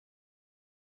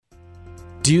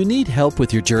Do you need help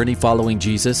with your journey following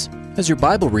Jesus? Has your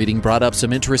Bible reading brought up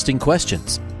some interesting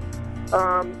questions?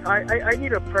 I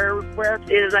need a prayer request.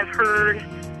 I've heard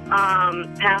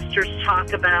pastors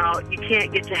talk about you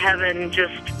can't get to heaven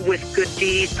just with good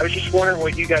deeds. I was just wondering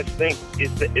what you guys think.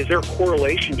 Is there a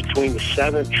correlation between the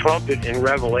seventh trumpet in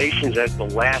Revelations as the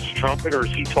last trumpet, or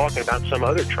is he talking about some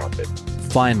other trumpet?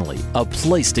 Finally, a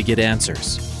place to get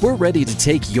answers. We're ready to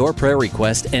take your prayer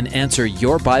request and answer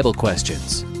your Bible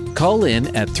questions. Call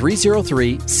in at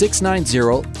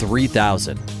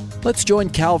 303-690-3000. Let's join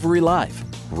Calvary Live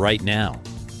right now.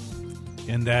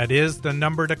 And that is the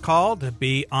number to call to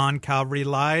be on Calvary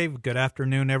Live. Good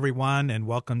afternoon, everyone, and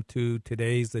welcome to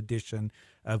today's edition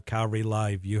of Calvary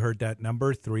Live. You heard that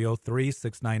number,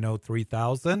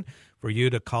 303-690-3000, for you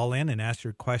to call in and ask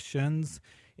your questions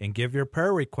and give your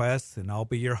prayer requests, and I'll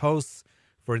be your host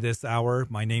for this hour.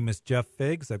 My name is Jeff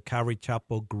Figs of Calvary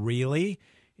Chapel Greeley,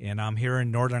 and I'm here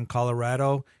in northern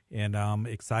Colorado, and I'm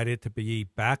excited to be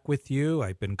back with you.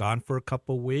 I've been gone for a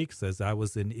couple weeks as I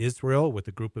was in Israel with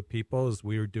a group of people as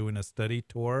we were doing a study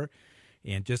tour,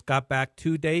 and just got back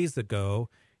 2 days ago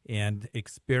and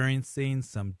experiencing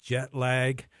some jet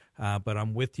lag, but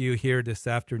I'm with you here this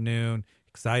afternoon.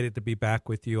 Excited to be back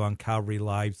with you on Calvary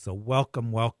Live, so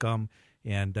welcome,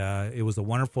 and it was a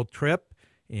wonderful trip,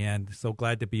 and so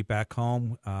glad to be back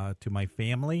home to my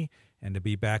family and to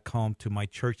be back home to my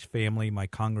church family, my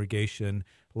congregation.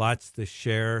 Lots to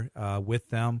share with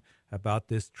them about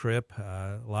this trip.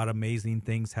 A lot of amazing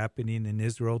things happening in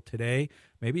Israel today.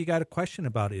 Maybe you got a question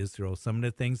about Israel, some of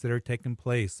the things that are taking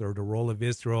place, or the role of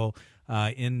Israel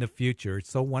in the future.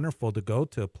 It's so wonderful to go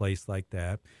to a place like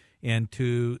that and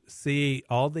to see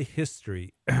all the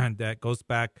history that goes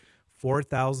back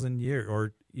 4,000 years,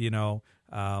 or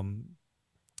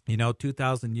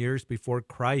 2,000 years before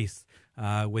Christ,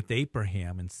 with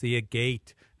Abraham, and see a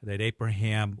gate that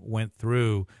Abraham went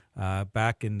through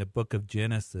back in the book of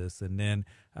Genesis, and then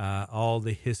all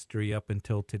the history up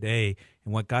until today,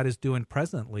 and what God is doing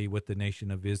presently with the nation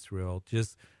of Israel.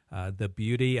 Just the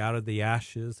beauty out of the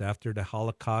ashes after the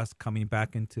Holocaust, coming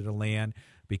back into the land,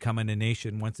 becoming a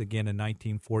nation once again in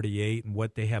 1948, and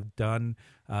what they have done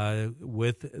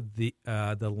with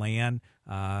the land,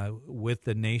 with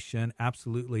the nation.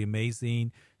 Absolutely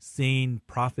amazing. Seeing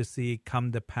prophecy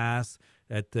come to pass,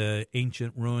 that the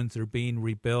ancient ruins are being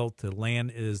rebuilt, the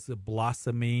land is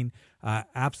blossoming.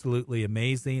 Absolutely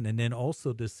amazing. And then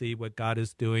also to see what God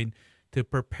is doing to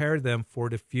prepare them for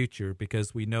the future,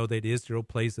 because we know that Israel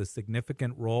plays a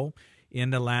significant role in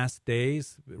the last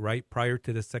days, right prior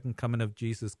to the second coming of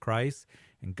Jesus Christ.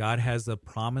 And God has a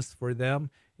promise for them,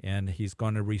 and he's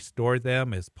going to restore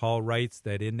them, as Paul writes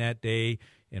that in that day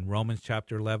in Romans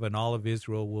chapter 11, all of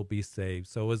Israel will be saved.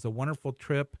 So it was a wonderful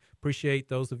trip. Appreciate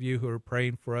those of you who are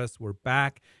praying for us. We're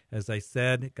back. As I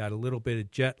said, got a little bit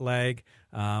of jet lag.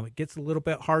 It gets a little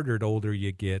bit harder the older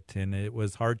you get, and it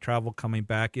was hard travel coming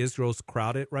back. Israel's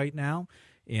crowded right now,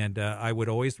 and I would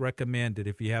always recommend that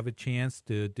if you have a chance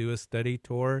to do a study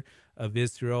tour of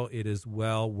Israel, it is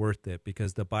well worth it,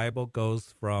 because the Bible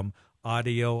goes from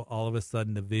audio all of a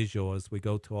sudden to visual as we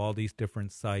go to all these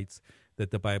different sites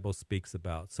that the Bible speaks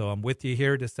about. So I'm with you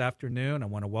here this afternoon. I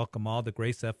want to welcome all the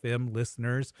Grace FM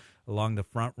listeners along the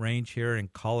Front Range here in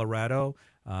Colorado,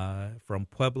 from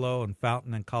Pueblo and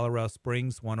Fountain and Colorado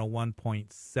Springs,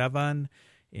 101.7,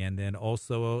 and then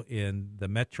also in the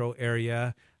metro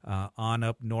area, on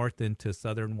up north into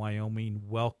southern Wyoming.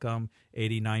 Welcome,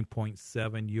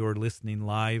 89.7. You're listening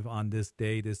live on this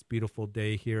day, this beautiful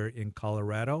day here in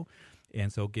Colorado.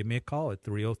 And so give me a call at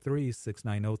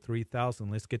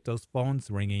 303-690-3000. Let's get those phones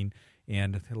ringing.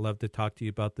 And I'd love to talk to you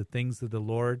about the things of the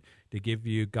Lord, to give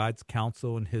you God's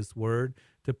counsel and his word,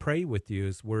 to pray with you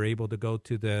as we're able to go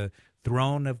to the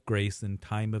throne of grace in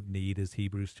time of need, as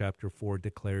Hebrews chapter 4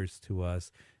 declares to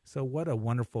us. So what a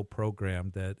wonderful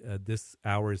program that this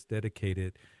hour is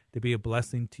dedicated to be a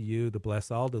blessing to you, to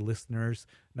bless all the listeners,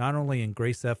 not only in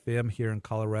Grace FM here in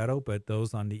Colorado, but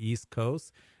those on the East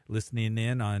Coast, listening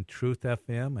in on Truth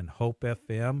FM and Hope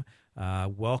FM.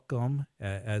 Welcome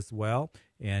as well.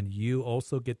 And you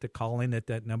also get to call in at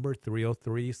that number,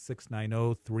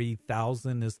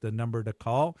 303-690-3000 is the number to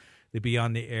call to be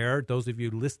on the air. Those of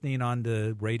you listening on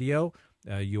the radio,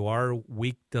 you are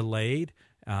week delayed,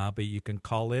 but you can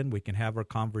call in. We can have our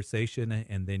conversation,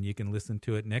 and then you can listen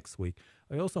to it next week.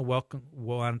 I also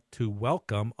want to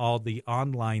welcome all the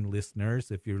online listeners.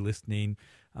 If you're listening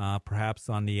perhaps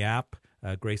on the app,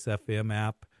 Grace FM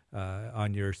app,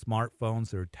 on your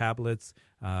smartphones or tablets,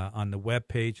 on the web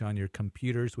page, on your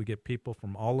computers. We get people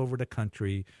from all over the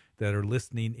country that are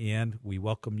listening in. We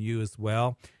welcome you as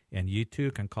well. And you too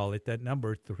can call it that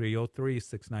number,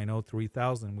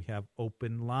 303-690-3000. We have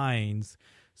open lines.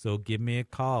 So give me a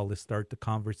call. Let's start the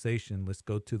conversation. Let's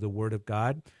go to the Word of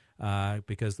God,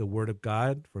 because the Word of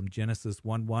God from Genesis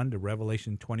 1:1 to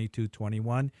Revelation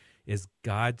 22:21 is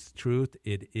God's truth.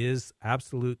 It is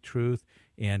absolute truth,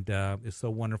 and it's so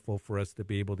wonderful for us to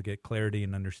be able to get clarity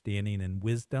and understanding and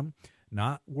wisdom,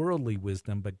 not worldly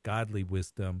wisdom, but godly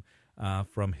wisdom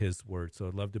from His Word. So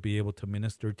I'd love to be able to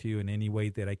minister to you in any way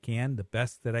that I can, the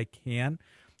best that I can.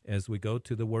 As we go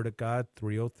to the Word of God,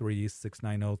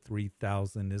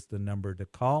 303-690-3000 is the number to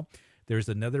call. There's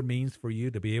another means for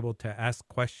you to be able to ask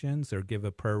questions or give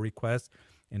a prayer request,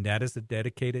 and that is a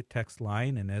dedicated text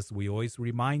line. And as we always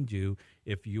remind you,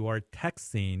 if you are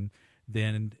texting,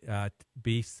 then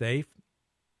be safe,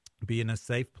 be in a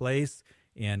safe place,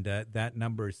 and that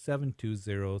number is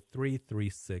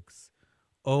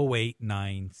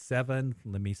 720-336-0897.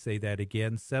 Let me say that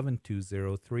again,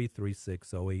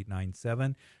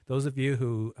 720-336-0897. Those of you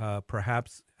who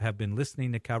perhaps have been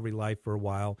listening to Calvary Live for a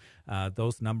while,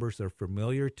 those numbers are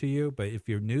familiar to you. But if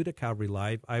you're new to Calvary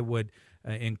Live, I would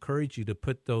encourage you to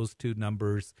put those two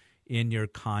numbers in your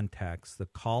contacts. The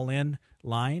call-in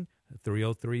line,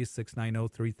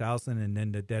 303-690-3000, and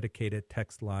then the dedicated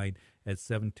text line at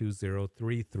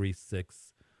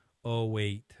 720-336-0897.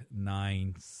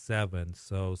 0897.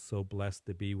 So blessed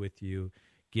to be with you.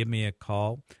 Give me a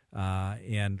call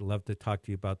and love to talk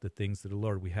to you about the things of the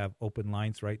Lord. We have open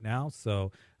lines right now.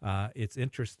 So it's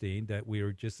interesting that we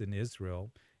were just in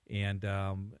Israel, and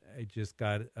I just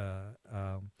got a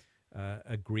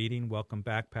greeting. Welcome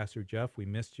back, Pastor Jeff. We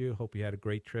missed you. Hope you had a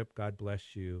great trip. God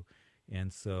bless you.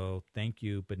 And so thank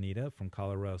you, Benita from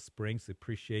Colorado Springs.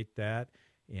 Appreciate that.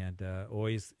 And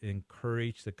always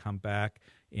encouraged to come back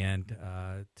and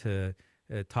to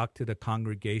talk to the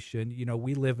congregation. You know,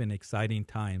 we live in exciting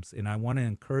times, and I want to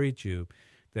encourage you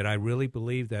that I really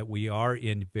believe that we are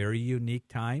in very unique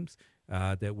times,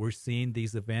 that we're seeing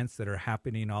these events that are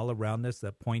happening all around us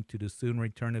that point to the soon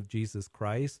return of Jesus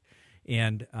Christ.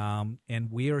 And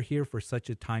we are here for such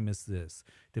a time as this,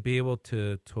 to be able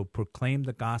to proclaim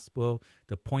the gospel,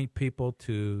 to point people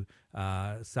to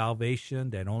salvation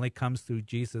that only comes through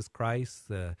Jesus Christ,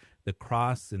 the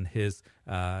cross and His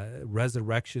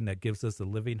resurrection that gives us a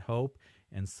living hope.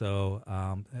 And so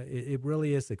it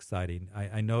really is exciting.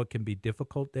 I know it can be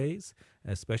difficult days,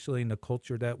 especially in the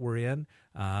culture that we're in,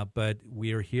 but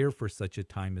we are here for such a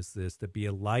time as this, to be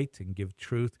a light and give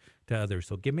truth to others.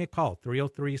 So give me a call,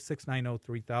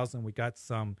 303-690-3000. We got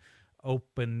some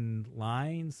open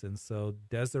lines, and so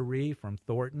Desiree from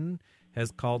Thornton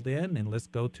has called in, and let's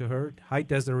go to her. Hi,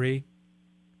 Desiree.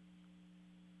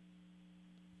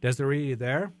 Desiree, you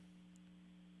there?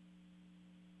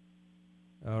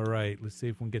 All right, let's see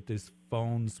if we can get these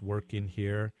phones working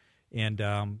here, and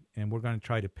we're going to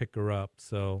try to pick her up.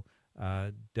 So,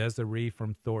 Desiree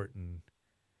from Thornton,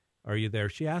 are you there?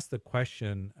 She asked the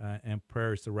question and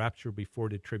prayer is the rapture before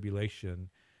the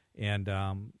tribulation, and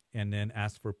then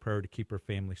asked for prayer to keep her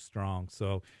family strong.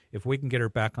 So, if we can get her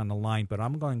back on the line, but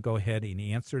I'm going to go ahead and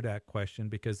answer that question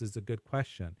because it's a good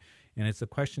question, and it's a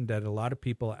question that a lot of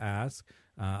people ask.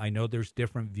 I know there's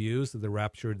different views of the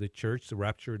rapture of the church. The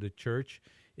rapture of the church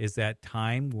is that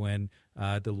time when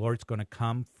the Lord's going to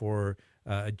come for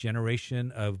a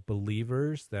generation of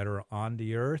believers that are on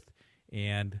the earth,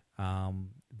 and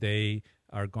they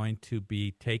are going to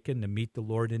be taken to meet the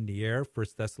Lord in the air. 1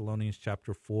 Thessalonians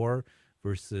chapter 4,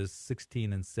 verses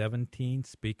 16 and 17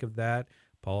 speak of that.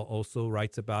 Paul also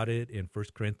writes about it in 1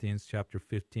 Corinthians chapter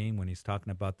 15 when he's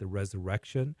talking about the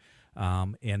resurrection.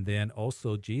 And then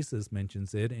also Jesus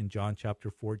mentions it in John chapter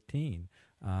 14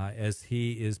 as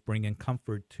he is bringing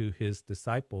comfort to his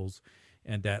disciples,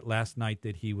 and that last night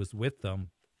that he was with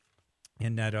them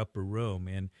in that upper room.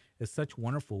 And it's such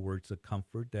wonderful words of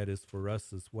comfort that is for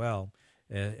us as well.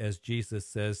 As Jesus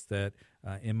says that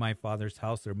in my Father's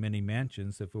house are many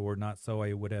mansions. If it were not so,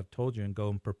 I would have told you, and go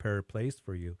and prepare a place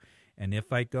for you. And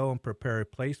if I go and prepare a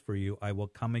place for you, I will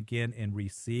come again and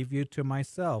receive you to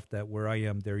myself, that where I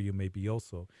am, there you may be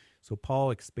also. So Paul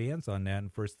expands on that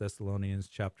in 1 Thessalonians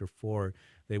chapter 4,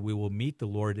 that we will meet the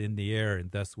Lord in the air,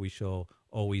 and thus we shall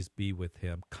always be with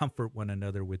him. Comfort one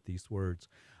another with these words.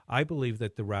 I believe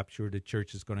that the rapture of the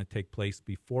church is going to take place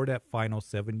before that final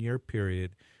 7-year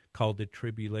period called the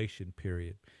tribulation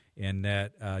period. And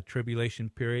that tribulation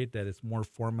period that is more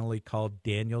formally called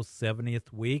Daniel's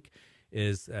 70th week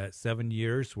is 7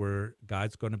 years where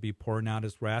God's going to be pouring out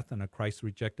his wrath on a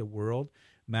Christ-rejected world.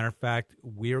 Matter of fact,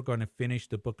 we are going to finish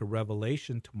the book of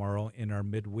Revelation tomorrow in our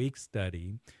midweek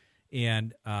study,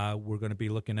 and we're going to be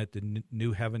looking at the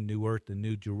new heaven, new earth, the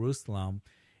new Jerusalem.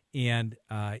 And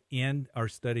in our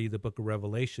study of the book of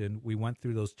Revelation, we went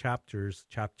through those chapters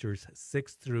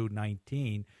 6 through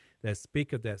 19, that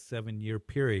speak of that 7-year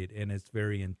period. And it's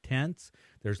very intense.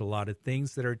 There's a lot of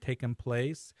things that are taking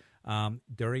place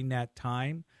during that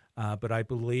time. But I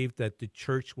believe that the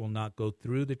church will not go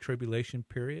through the tribulation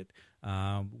period.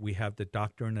 We have the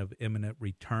doctrine of imminent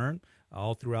return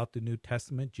all throughout the New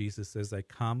Testament. Jesus says, I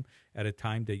come at a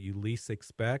time that you least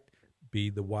expect. Be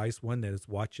the wise one that is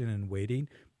watching and waiting.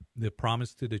 The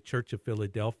promise to the church of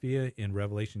Philadelphia in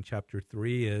Revelation chapter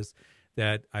 3 is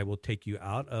that I will take you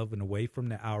out of and away from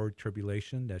the hour of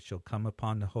tribulation that shall come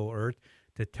upon the whole earth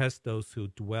to test those who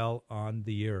dwell on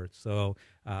the earth. So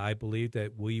I believe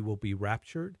that we will be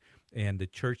raptured and the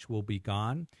church will be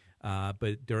gone.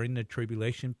 But during the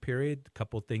tribulation period, a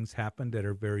couple things happen that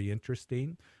are very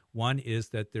interesting. One is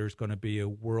that there's going to be a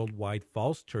worldwide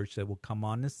false church that will come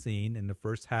on the scene in the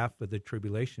first half of the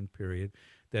tribulation period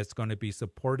that's going to be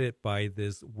supported by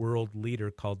this world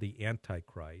leader called the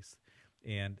Antichrist.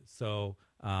 And so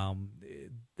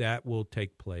that will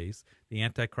take place. The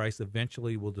Antichrist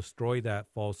eventually will destroy that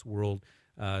false world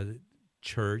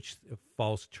church,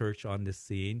 false church on the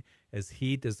scene, as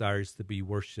he desires to be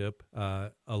worshiped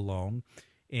alone.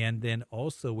 And then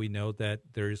also we know that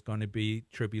there's going to be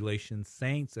tribulation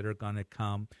saints that are going to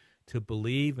come to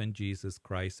believe in Jesus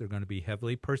Christ. They're going to be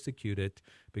heavily persecuted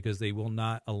because they will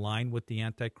not align with the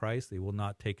Antichrist. They will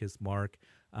not take his mark,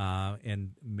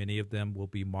 and many of them will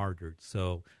be martyred.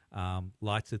 So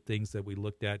lots of things that we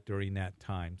looked at during that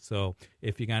time. So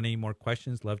if you got any more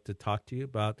questions, love to talk to you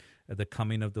about the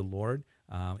coming of the Lord.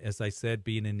 As I said,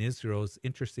 being in Israel is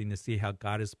interesting to see how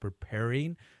God is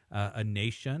preparing a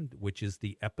nation, which is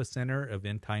the epicenter of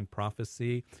end-time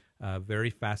prophecy. Very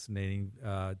fascinating,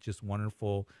 just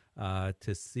wonderful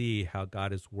to see how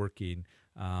God is working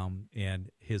and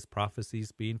his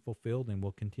prophecies being fulfilled and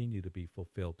will continue to be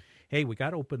fulfilled. Hey, we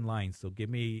got open lines, so give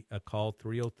me a call.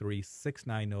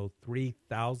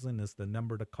 303-690-3000 is the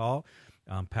number to call.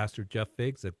 Pastor Jeff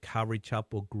Figs of Calvary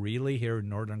Chapel Greeley here in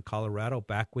northern Colorado,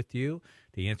 back with you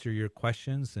to answer your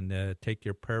questions and take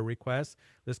your prayer requests.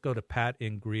 Let's go to Pat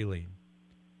in Greeley.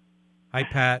 Hi,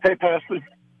 Pat. Hey, Pastor.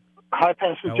 Hi,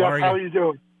 Pastor Jeff. How are you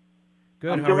doing?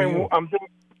 Good. How are you?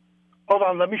 Hold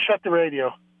on. Let me shut the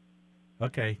radio.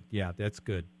 Okay. Yeah, that's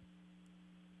good.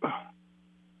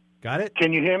 Got it?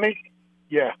 Can you hear me?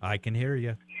 Yeah. I can hear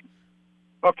you.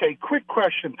 Okay. Quick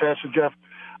question, Pastor Jeff.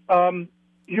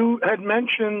 You had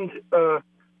mentioned 1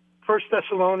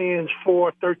 Thessalonians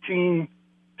 4:13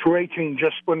 through 18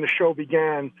 just when the show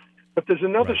began, but there's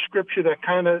another scripture that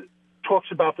kind of talks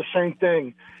about the same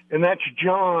thing, and that's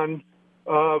John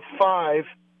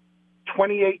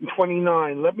 5:28 and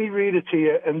 29. Let me read it to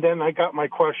you, and then I got my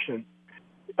question.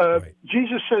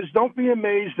 Jesus says, "Don't be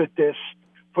amazed at this,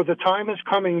 for the time is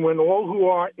coming when all who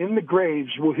are in the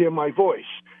graves will hear my voice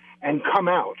and come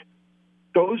out.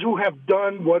 Those who have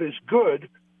done what is good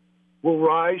will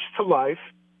rise to life,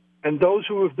 and those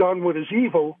who have done what is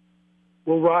evil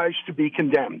will rise to be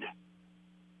condemned."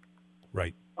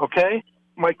 Right. Okay?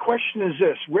 My question is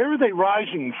this: where are they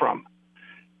rising from?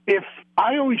 If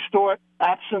I always thought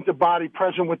absent the body,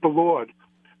 present with the Lord.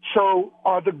 So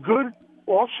are the good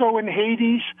also in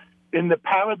Hades in the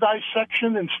paradise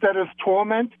section instead of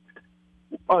torment?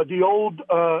 The old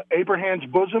Abraham's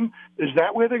bosom, is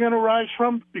that where they're going to rise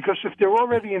from? Because if they're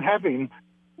already in heaven,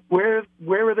 where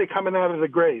are they coming out of the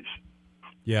graves?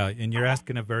 Yeah, and you're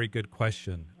asking a very good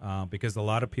question because a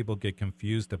lot of people get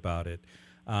confused about it.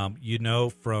 And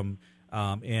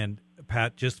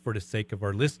Pat, just for the sake of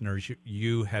our listeners,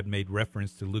 you had made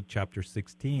reference to Luke chapter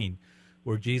 16,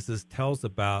 where Jesus tells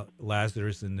about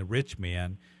Lazarus and the rich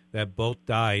man that both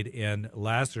died, and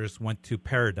Lazarus went to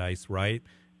paradise, right?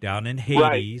 Down in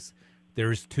Hades,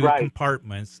 there's two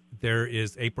compartments. There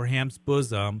is Abraham's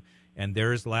bosom, and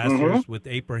there's Lazarus with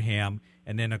Abraham,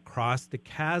 and then across the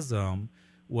chasm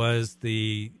was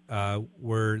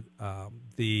where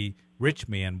the rich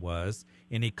man was,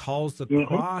 and he calls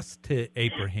across to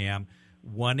Abraham,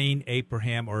 wanting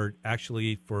Abraham, or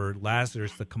actually for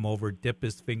Lazarus to come over, dip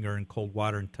his finger in cold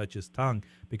water and touch his tongue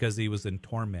because he was in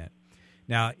torment.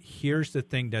 Now, here's the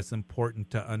thing that's important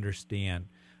to understand.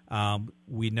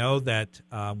 We know that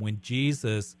when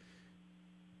Jesus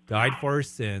died for our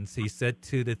sins, he said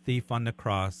to the thief on the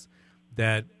cross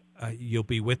that you'll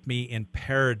be with me in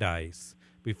paradise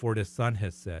before the sun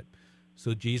has set.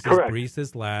 So Jesus breathes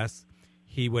his last.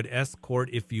 He would escort,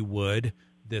 if you would,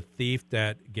 the thief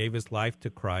that gave his life to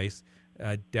Christ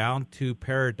down to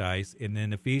paradise. And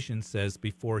then Ephesians says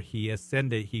before he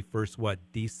ascended, he first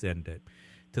descended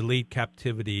to lead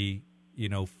captivity,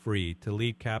 free, to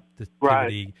lead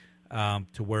captivity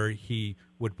to where he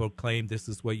would proclaim, this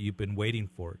is what you've been waiting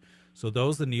for. So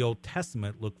those in the Old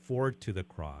Testament look forward to the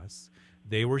cross.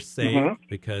 They were saved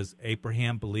because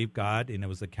Abraham believed God and it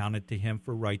was accounted to him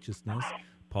for righteousness.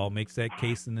 Paul makes that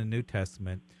case in the New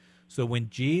Testament. So when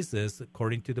Jesus,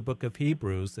 according to the book of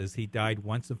Hebrews, as he died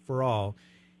once and for all,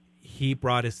 he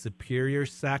brought a superior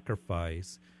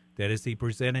sacrifice that as he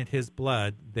presented his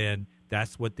blood, then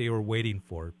that's what they were waiting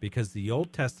for, because the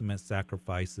Old Testament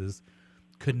sacrifices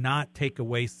could not take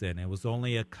away sin. It was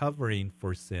only a covering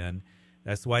for sin.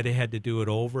 That's why they had to do it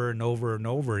over and over and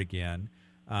over again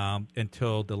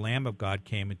until the Lamb of God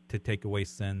came to take away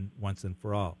sin once and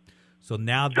for all. So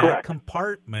now that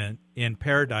compartment in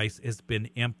paradise has been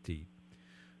emptied.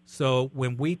 So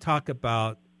when we talk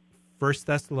about 1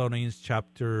 Thessalonians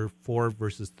chapter 4,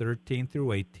 verses 13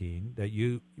 through 18 that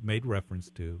you made reference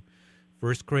to,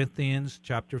 1 Corinthians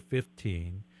chapter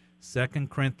 15, 2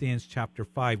 Corinthians chapter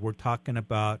 5, we're talking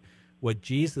about what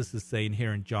Jesus is saying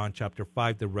here in John chapter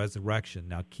 5, the resurrection.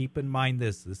 Now keep in mind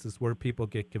this is where people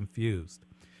get confused,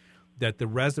 that the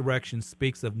resurrection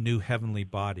speaks of new heavenly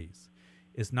bodies.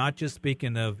 It's not just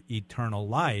speaking of eternal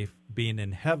life, being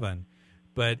in heaven,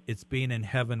 but it's being in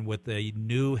heaven with a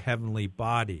new heavenly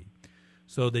body.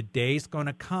 So the day's going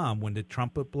to come when the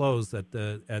trumpet blows at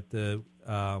the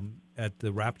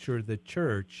rapture of the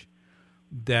church,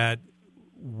 that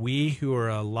we who are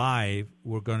alive,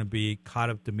 we're going to be caught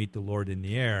up to meet the Lord in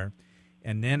the air.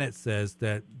 And then it says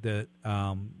that the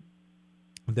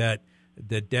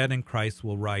dead in Christ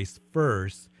will rise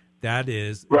first. That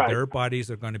is, their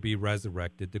bodies are going to be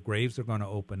resurrected. The graves are going to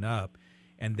open up,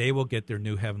 and they will get their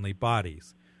new heavenly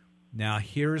bodies. Now,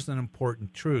 here's an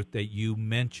important truth that you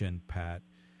mentioned, Pat,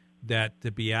 that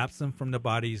to be absent from the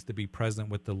body is to be present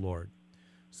with the Lord.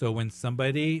 So when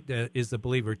somebody that is a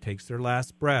believer takes their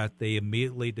last breath, they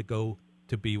immediately to go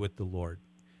to be with the Lord.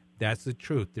 That's the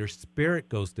truth. Their spirit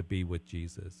goes to be with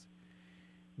Jesus.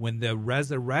 When the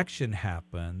resurrection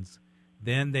happens,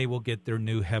 then they will get their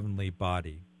new heavenly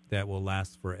body that will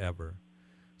last forever.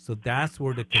 So that's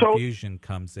where the confusion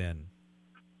comes in.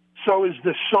 So is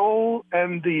the soul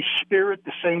and the spirit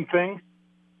the same thing?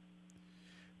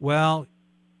 Well,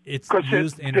 it's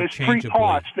used interchangeably. There's three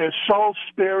parts. There's soul,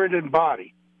 spirit, and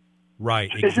body.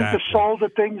 Right, exactly. Isn't the soul the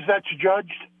thing that's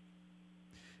judged?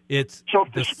 So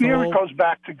if the spirit goes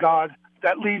back to God,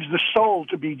 that leaves the soul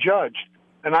to be judged.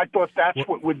 And I thought that's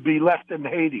what would be left in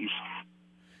Hades.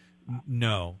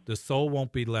 No, the soul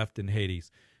won't be left in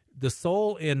Hades. The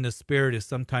soul and the spirit is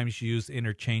sometimes used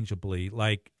interchangeably.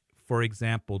 Like, for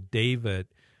example, David,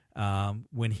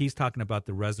 when he's talking about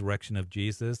the resurrection of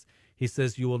Jesus, he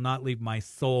says, you will not leave my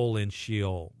soul in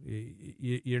Sheol.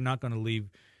 You're not going to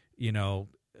leave,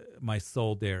 my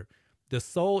soul there. The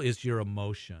soul is your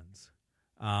emotions.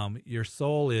 Your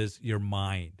soul is your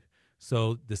mind.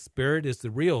 So the spirit is the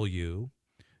real you.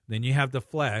 Then you have the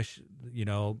flesh,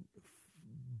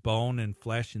 bone and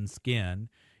flesh and skin.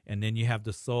 And then you have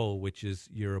the soul, which is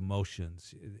your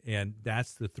emotions. And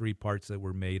that's the three parts that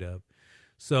we're made of.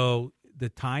 So the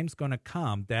time's going to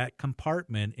come, that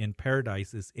compartment in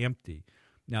paradise is empty.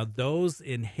 Now, those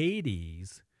in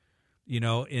Hades,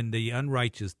 in the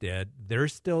unrighteous dead, they're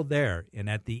still there. And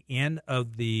at the end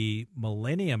of the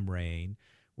millennium reign,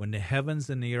 when the heavens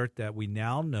and the earth that we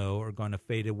now know are going to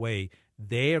fade away,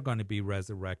 they are going to be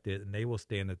resurrected, and they will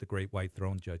stand at the great white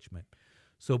throne judgment.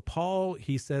 So Paul,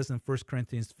 he says in 1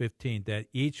 Corinthians 15 that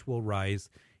each will rise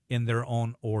in their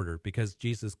own order, because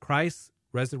Jesus Christ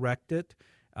resurrected,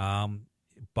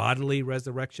 bodily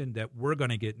resurrection, that we're going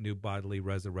to get new bodily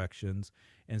resurrections.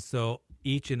 And so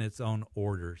each in its own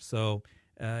order. So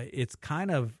it's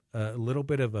kind of a little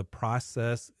bit of a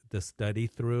process to study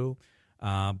through.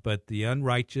 But the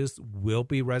unrighteous will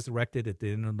be resurrected at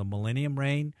the end of the millennium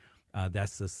reign.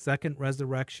 That's the second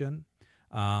resurrection.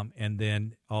 And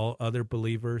then all other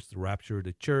believers, the rapture of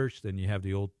the church. Then you have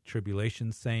the old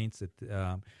tribulation saints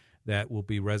that will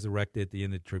be resurrected at the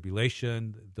end of the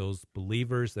tribulation. Those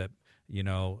believers that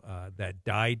that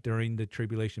died during the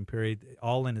tribulation period,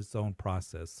 all in its own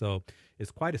process. So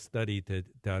it's quite a study to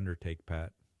undertake,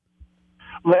 Pat.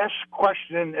 Last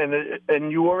question,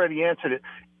 and you already answered it.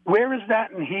 Where is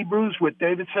that in Hebrews? What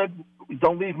David said,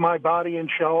 "Don't leave my body in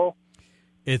Sheol."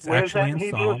 It's actually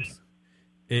in Psalms.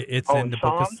 It's in the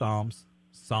book of Psalms,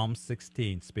 Psalm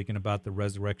 16, speaking about the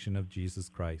resurrection of Jesus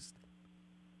Christ.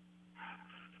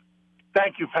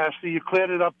 Thank you, Pastor. You cleared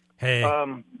it up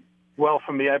well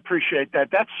for me. I appreciate that.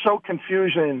 That's so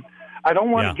confusing. I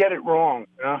don't want to get it wrong.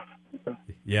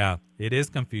 Yeah, it is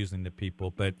confusing to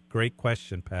people, but great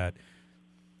question, Pat.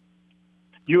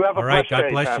 You have a blessed day,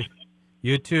 God bless Pastor. you.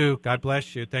 You too. God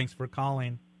bless you. Thanks for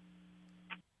calling.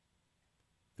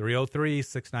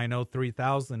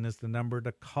 303-690-3000 is the number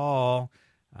to call.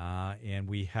 And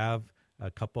we have a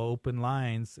couple open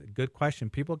lines. Good question.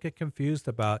 People get confused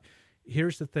about,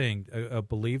 here's the thing, a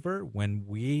believer, when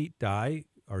we die,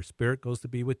 our spirit goes to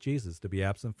be with Jesus, to be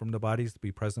absent from the bodies, to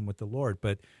be present with the Lord.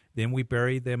 But then we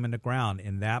bury them in the ground,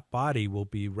 and that body will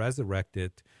be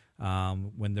resurrected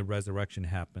when the resurrection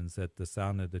happens. At the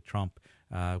sound of the trump,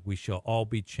 we shall all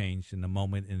be changed in the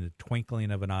moment, in the twinkling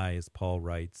of an eye, as Paul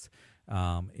writes.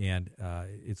 And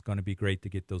it's going to be great to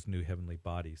get those new heavenly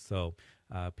bodies. So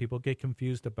people get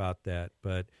confused about that,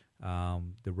 but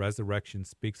the resurrection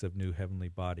speaks of new heavenly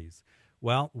bodies.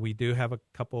 Well, we do have a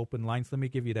couple open lines. Let me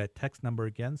give you that text number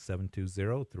again,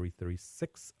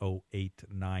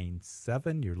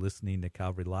 720-336-0897. You're listening to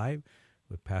Calvary Live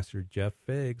with Pastor Jeff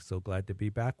Figg. So glad to be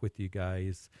back with you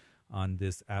guys on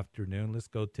this afternoon. Let's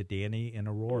go to Danny in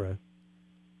Aurora.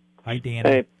 Hi, Danny.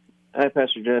 Hey. Hi,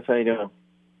 Pastor Jeff. How you doing?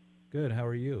 Good. How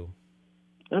are you?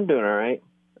 I'm doing all right.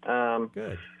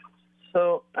 Good.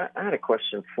 So I had a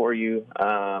question for you,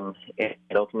 and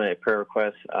ultimately a prayer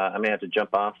request. I may have to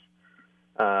jump off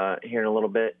here in a little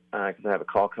bit because I have a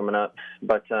call coming up.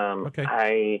 But okay.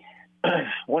 I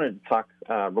wanted to talk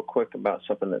real quick about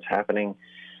something that's happening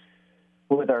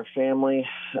with our family.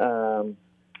 At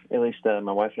least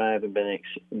my wife and I have been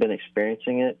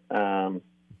experiencing it.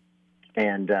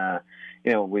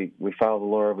 We follow the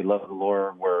Lord. We love the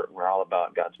Lord. We're all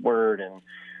about God's word and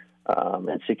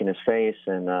seeking His face.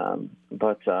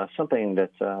 But something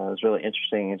that is really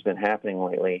interesting has been happening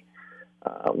lately.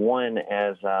 One,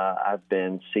 as I've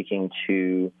been seeking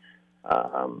to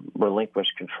relinquish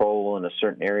control in a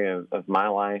certain area of my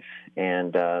life,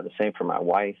 and the same for my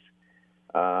wife,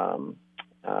 and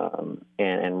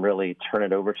really turn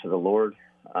it over to the Lord.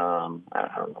 I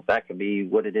don't know if that could be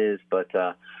what it is, but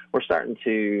we're starting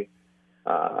to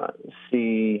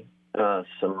see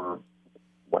some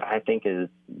what I think is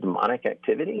demonic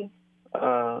activity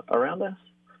around us.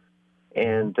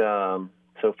 And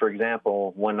so, for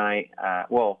example, one night,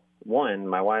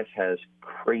 my wife has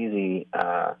crazy,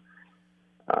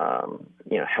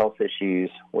 health issues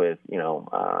with,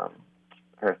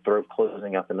 her throat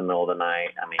closing up in the middle of the night.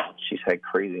 I mean, she's had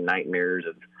crazy nightmares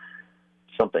of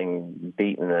something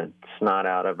beating the snot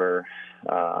out of her,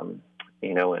 and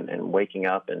waking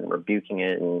up and rebuking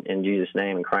it in Jesus'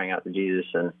 name and crying out to Jesus.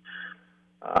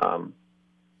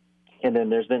 And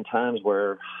then there's been times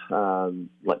where,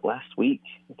 like last week,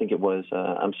 I think it was,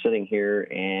 I'm sitting here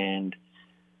and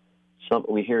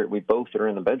we both are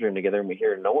in the bedroom together and we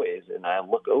hear a noise, and I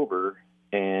look over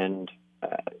and,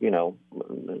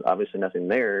 obviously nothing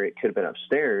there. It could have been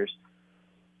upstairs,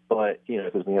 but,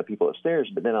 because we have people upstairs,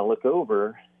 but then I look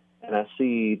over and I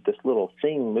see this little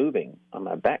thing moving on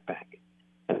my backpack,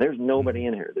 and there's nobody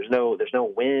in here. There's no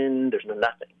wind. There's no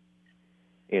nothing.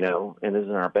 And this is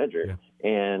in our bedroom,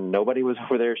 and nobody was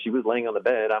over there. She was laying on the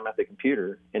bed. I'm at the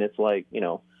computer, and it's like,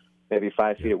 maybe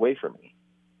 5 feet away from me.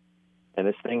 And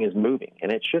this thing is moving,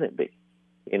 and it shouldn't be,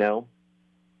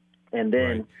 And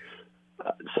then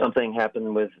something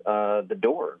happened with the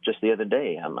door just the other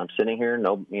day. I'm sitting here.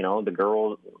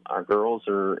 Our girls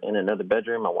are in another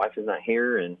bedroom. My wife is not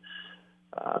here, and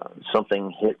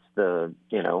something hits the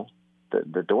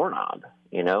doorknob,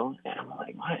 and I'm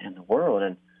like, what in the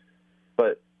world?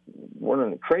 But one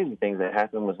of the crazy things that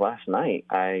happened was last night.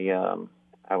 I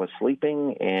was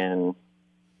sleeping, and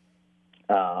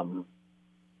I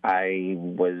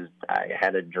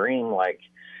had a dream like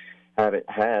I haven't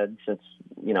had since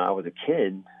I was a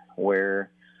kid,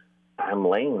 where I'm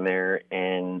laying there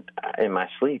and in my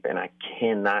sleep, and I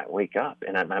cannot wake up,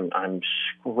 and I'm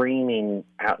screaming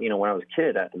out. When I was a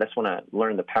kid, that's when I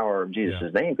learned the power of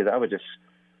Jesus' name, because I would just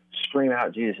scream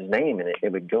out Jesus' name and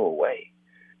it would go away.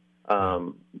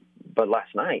 But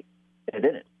last night it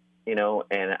didn't,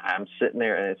 and I'm sitting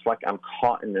there, and it's like I'm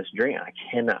caught in this dream. I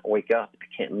cannot wake up. I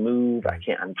can't move.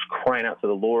 I'm crying out to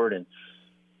the Lord, and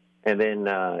then,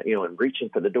 and reaching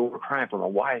for the door, crying for my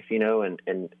wife, and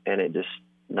it just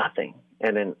nothing.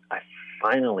 And then I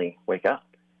finally wake up,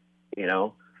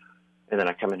 and then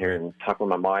I come in here and talk with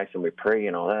my wife, and we pray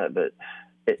and all that. But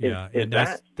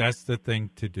that's the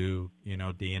thing to do,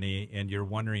 Danny. And you're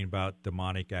wondering about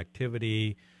demonic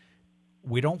activity.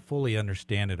 We don't fully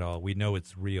understand it all. We know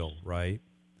it's real, right?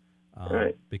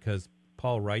 Right. Because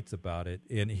Paul writes about it.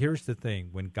 And here's the thing.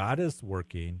 When God is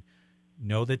working,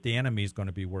 know that the enemy is going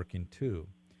to be working too.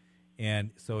 And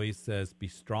so he says, be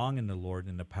strong in the Lord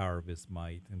and the power of his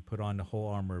might, and put on the whole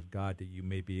armor of God, that you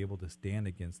may be able to stand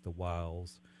against the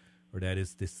wiles, or that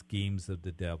is the schemes of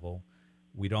the devil.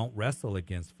 We don't wrestle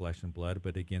against flesh and blood,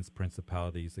 but against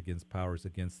principalities, against powers,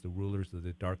 against the rulers of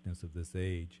the darkness of this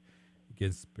age.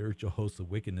 against spiritual hosts of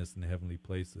wickedness in the heavenly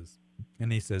places.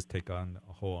 And he says, take on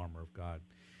the whole armor of God.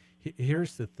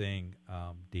 Here's the thing,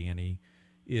 Danny,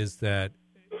 is that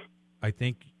I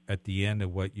think at the end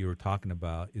of what you were talking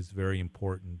about is very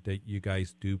important that you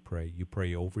guys do pray. You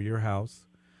pray over your house.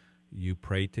 You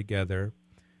pray together.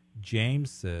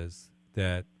 James says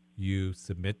that you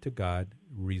submit to God,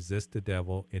 resist the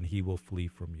devil, and he will flee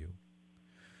from you.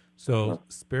 So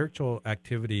spiritual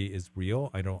activity is real.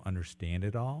 I don't understand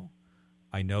it all.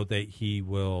 I know that he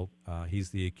will, he's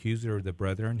the accuser of the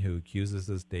brethren who accuses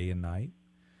us day and night.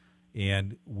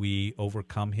 And we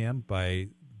overcome him by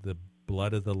the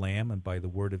blood of the Lamb and by the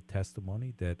word of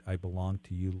testimony that I belong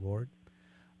to you, Lord.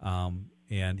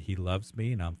 And he loves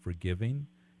me and I'm forgiving.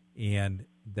 And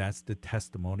that's the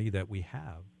testimony that we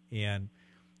have. And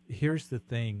here's the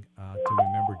thing to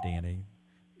remember, Danny,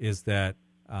 is that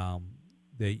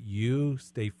that you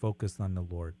stay focused on the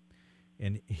Lord.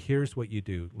 And here's what you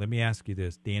do. Let me ask you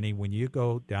this, Danny, when you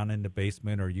go down in the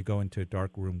basement or you go into a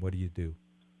dark room, what do you do?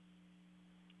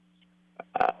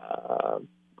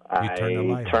 I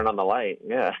turn on the light,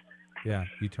 yeah. Yeah,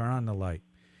 you turn on the light.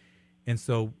 And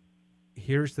so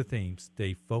here's the thing.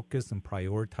 Stay focused and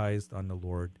prioritized on the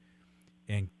Lord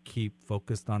and keep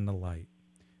focused on the light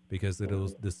because it'll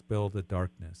dispel the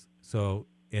darkness. So,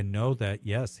 and know that,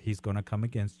 yes, he's going to come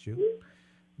against you,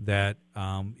 that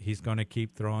he's going to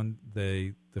keep throwing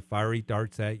the fiery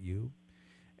darts at you,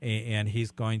 and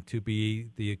he's going to be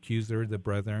the accuser of the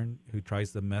brethren who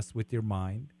tries to mess with your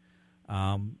mind.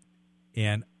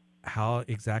 And how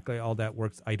exactly all that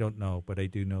works, I don't know, but I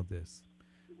do know this,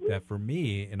 that for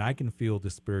me, and I can feel the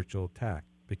spiritual attack,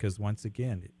 because once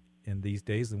again, in these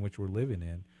days in which we're living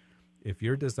in, if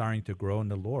you're desiring to grow in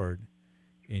the Lord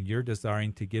and you're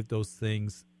desiring to give those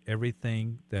things,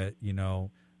 everything that, you know,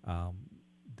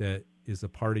 that is a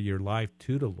part of your life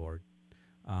to the Lord,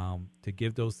 to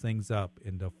give those things up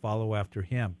and to follow after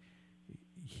him,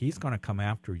 he's going to come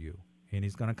after you and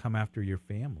he's going to come after your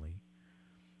family.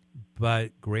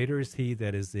 But greater is he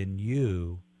that is in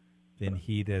you than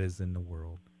he that is in the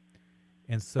world.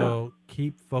 And so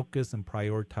keep focused and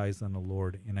prioritize on the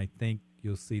Lord. And I think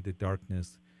you'll see the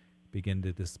darkness begin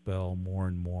to dispel more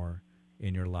and more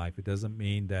in your life. It doesn't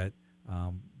mean that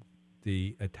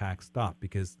the attacks stop,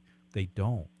 because they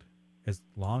don't. As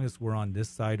long as we're on this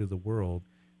side of the world,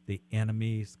 the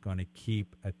enemy's going to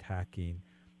keep attacking,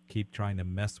 keep trying to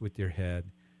mess with your head.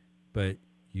 But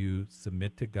you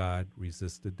submit to God,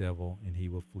 resist the devil, and he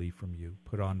will flee from you.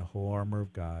 Put on the whole armor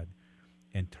of God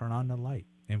and turn on the light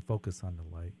and focus on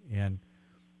the light. And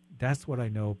that's what I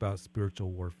know about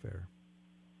spiritual warfare.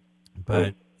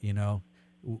 But, you know,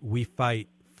 we fight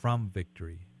from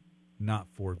victory, not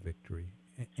for victory.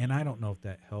 And I don't know if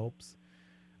that helps.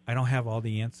 I don't have all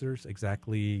the answers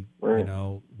exactly, you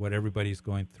know, what everybody's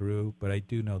going through, but I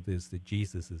do know this, that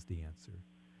Jesus is the answer.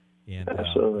 And,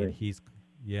 and he's,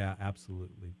 yeah,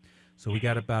 absolutely. So we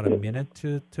got about a minute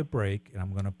to break, and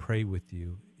I'm going to pray with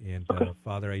you. And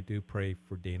Father, I do pray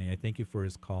for Danny. I thank you for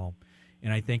his call,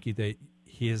 and I thank you that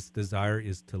his desire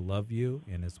is to love you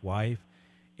and his wife.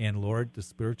 And Lord, the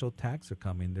spiritual attacks are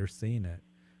coming; they're seeing it.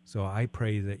 So I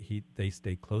pray that they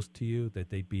stay close to you, that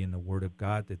they be in the Word of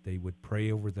God, that they would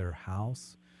pray over their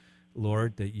house,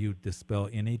 Lord, that you dispel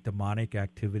any demonic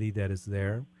activity that is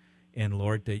there, and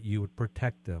Lord, that you would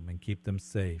protect them and keep them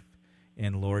safe.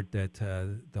 And, Lord, that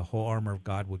the whole armor of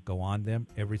God would go on them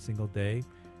every single day.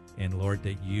 And, Lord,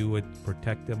 that you would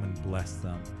protect them and bless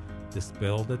them.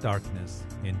 Dispel the darkness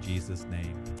in Jesus'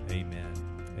 name. Amen.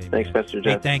 Amen. Thanks, Pastor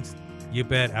Jeff. Hey, thanks. You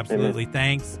bet. Absolutely. Amen.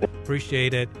 Thanks.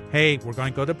 Appreciate it. Hey, we're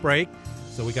going to go to break.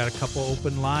 So we got a couple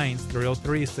open lines,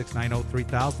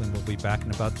 303-690-3000. We'll be back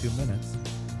in about 2 minutes.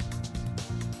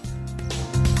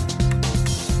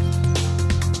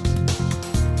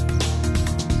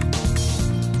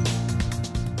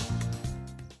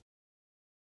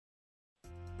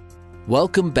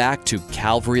 Welcome back to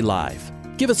Calvary Live.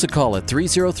 Give us a call at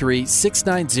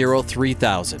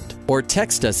 303-690-3000 or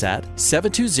text us at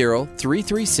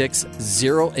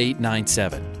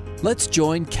 720-336-0897. Let's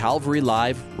join Calvary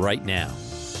Live right now.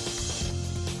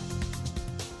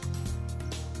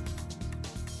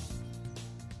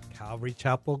 Calvary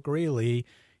Chapel Greeley,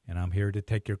 and I'm here to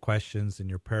take your questions and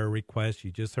your prayer requests.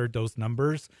 You just heard those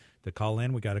numbers to call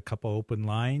in. We got a couple open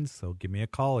lines, so give me a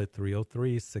call at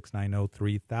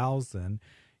 303-690-3000.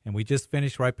 And we just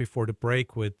finished right before the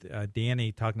break with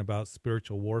Danny talking about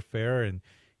spiritual warfare, and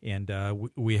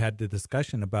we had the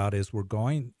discussion about, as we're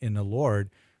going in the Lord,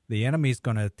 the enemy's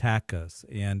going to attack us,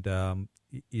 and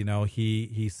you know,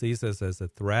 he sees us as a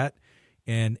threat.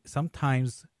 And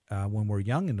sometimes when we're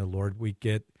young in the Lord, we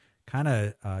get kind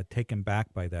of taken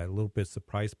back by that, a little bit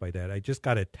surprised by that. I just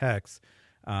got a text,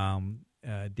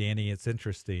 Danny. It's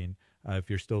interesting. If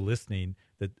you're still listening,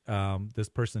 that this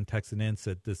person texted in and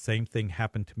said the same thing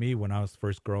happened to me when I was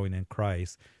first growing in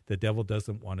Christ. The devil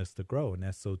doesn't want us to grow, and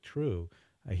that's so true.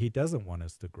 He doesn't want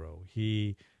us to grow.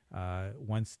 He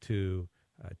wants to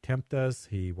tempt us.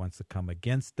 He wants to come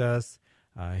against us.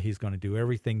 He's going to do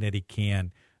everything that he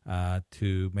can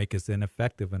to make us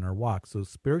ineffective in our walk. So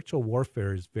spiritual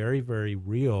warfare is very, very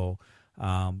real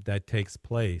that takes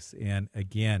place. And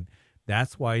again,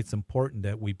 that's why it's important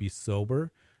that we be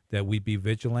sober, that we be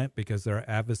vigilant, because our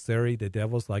adversary, the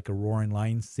devil's like a roaring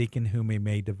lion, seeking whom he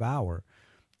may devour.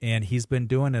 And he's been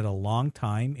doing it a long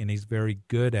time, and he's very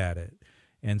good at it.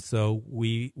 And so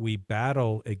we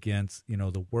battle against,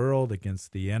 the world,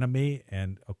 against the enemy,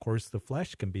 and of course the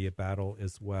flesh can be a battle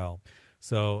as well.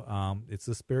 So it's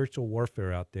a spiritual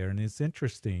warfare out there. And it's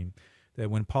interesting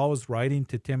that when Paul was writing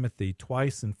to Timothy,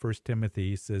 twice in 1 Timothy,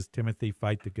 he says, Timothy,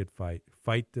 fight the good fight.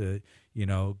 Fight the,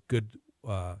 good,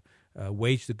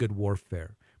 wage the good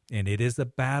warfare. And it is a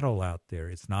battle out there.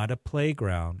 It's not a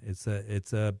playground. It's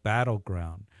a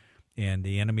battleground. And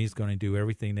the enemy is going to do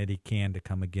everything that he can to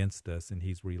come against us, and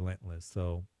he's relentless.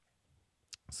 So,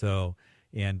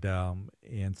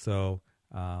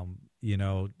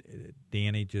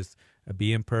 Danny, just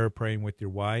be in prayer, praying with your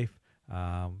wife.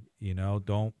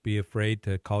 Don't be afraid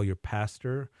to call your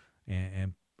pastor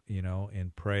and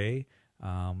pray,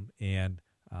 have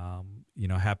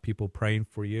people praying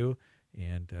for you.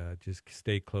 And just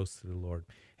stay close to the Lord.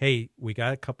 Hey, we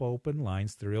got a couple open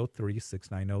lines.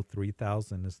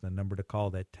 303-690-3000 is the number to call.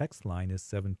 That text line is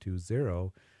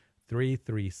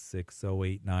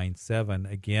 720-336-0897.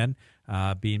 Again,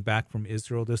 being back from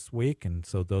Israel this week, and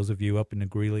so those of you up in the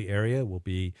Greeley area will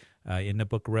be in the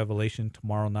book of Revelation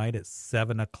tomorrow night at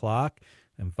 7 o'clock.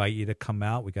 I invite you to come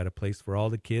out. We got a place for all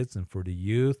the kids and for the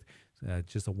youth.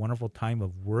 Just a wonderful time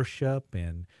of worship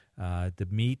and to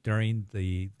meet during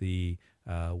the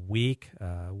week.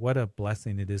 What a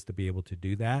blessing it is to be able to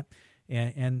do that.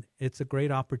 And it's a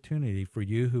great opportunity for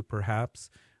you who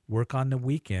perhaps work on the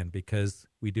weekend, because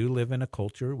we do live in a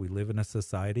culture, we live in a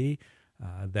society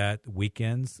that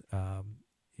weekends,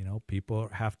 people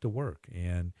have to work.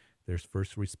 And there's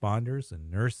first responders and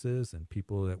nurses and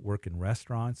people that work in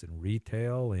restaurants and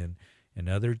retail and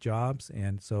other jobs.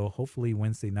 And so hopefully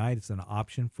Wednesday night is an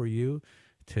option for you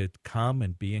to come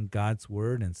and be in God's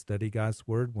Word and study God's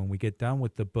Word. When we get done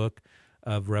with the book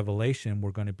of Revelation,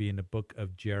 we're going to be in the book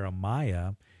of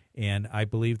Jeremiah. And I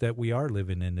believe that we are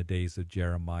living in the days of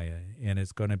Jeremiah. And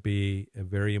it's going to be a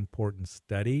very important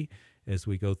study as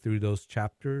we go through those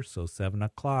chapters. So 7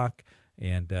 o'clock.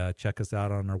 And check us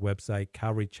out on our website,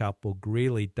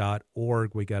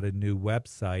 CalvaryChapelGreeley.org. We got a new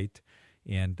website.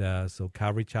 And so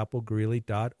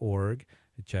CalvaryChapelGreeley.org.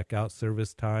 Check out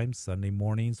service times. Sunday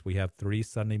mornings, we have 3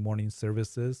 Sunday morning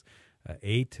services,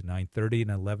 8, 9:30,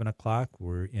 and 11 o'clock.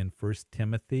 We're in 1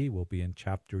 Timothy. We'll be in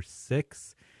chapter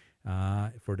 6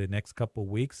 for the next couple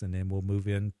weeks, and then we'll move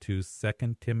into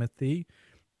 2 Timothy.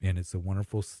 And it's a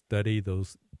wonderful study,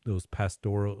 those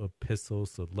pastoral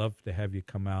epistles. So love to have you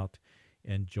come out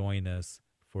and join us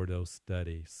for those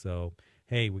studies. So,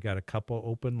 hey, we got a couple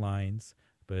open lines.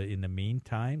 But in the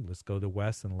meantime, let's go to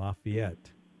Wes in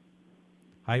Lafayette.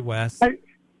 Hi, Wes. Hey,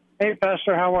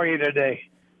 Pastor. How are you today?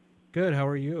 Good. How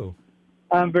are you?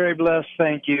 I'm very blessed.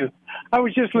 Thank you. I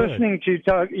was just listening to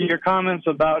your comments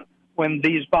about when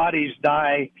these bodies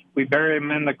die, we bury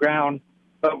them in the ground.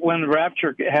 But when the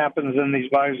rapture happens and these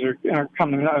bodies are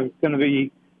going to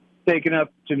be taken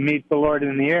up to meet the Lord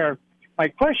in the air, my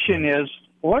question is,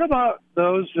 what about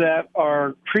those that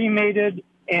are cremated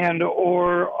and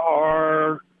or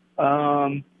are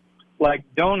like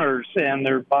donors, and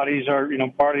their bodies are,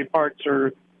 body parts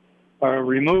are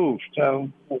removed?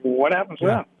 So what happens to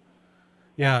them?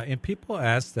 Yeah, and people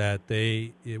ask that.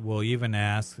 They will even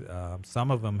ask, some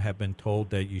of them have been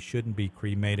told that you shouldn't be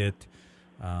cremated.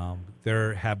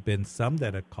 There have been some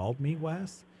that have called me,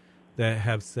 Wes, that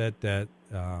have said that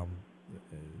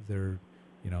their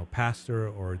pastor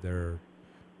or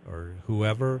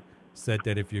whoever said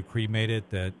that if you're cremated,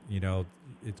 that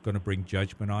it's going to bring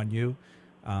judgment on you.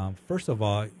 First of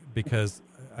all, because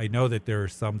I know that there are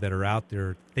some that are out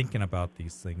there thinking about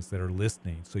these things, that are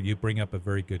listening. So you bring up a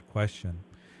very good question.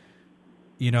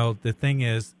 The thing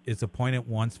is, it's appointed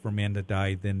once for man to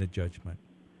die, then the judgment.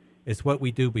 It's what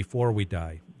we do before we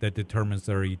die that determines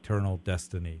our eternal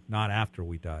destiny, not after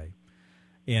we die.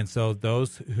 And so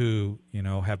those who,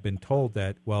 have been told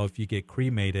that, well, if you get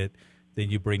cremated, then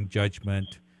you bring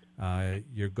judgment,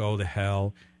 you go to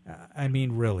hell. I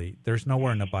mean, really, there's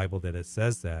nowhere in the Bible that it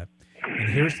says that. And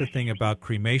here's the thing about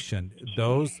cremation.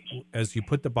 Those, as you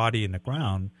put the body in the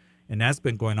ground, and that's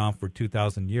been going on for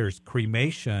 2,000 years,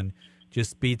 cremation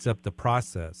just speeds up the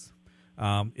process.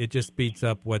 It just speeds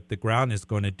up what the ground is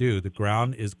going to do.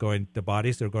 The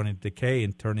bodies are going to decay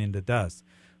and turn into dust.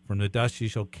 From the dust you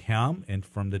shall come, and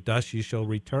from the dust you shall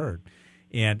return.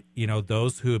 And,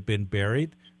 those who have been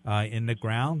buried in the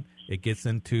ground, it gets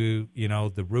into,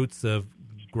 the roots of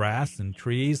grass and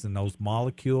trees and those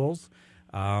molecules.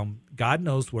 God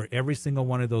knows where every single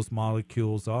one of those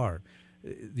molecules are.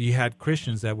 You had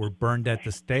Christians that were burned at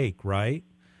the stake, right?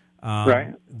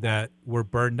 Right. That were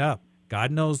burned up.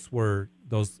 God knows where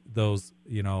those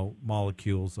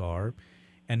molecules are.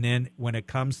 And then when it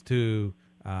comes to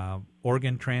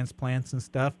organ transplants and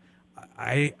stuff,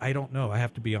 I don't know. I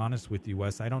have to be honest with you,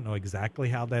 Wes. I don't know exactly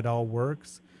how that all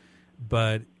works,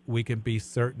 but we can be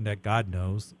certain that God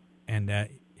knows and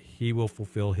that he will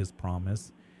fulfill his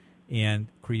promise. And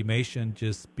cremation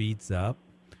just speeds up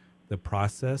the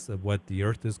process of what the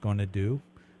earth is going to do.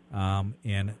 Those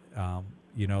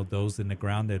in the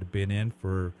ground that have been in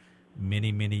for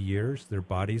many, many years, their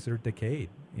bodies are decayed.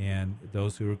 And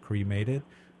those who are cremated,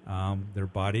 their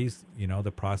bodies,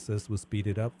 the process was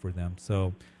speeded up for them.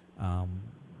 So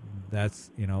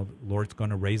that's, the Lord's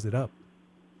going to raise it up.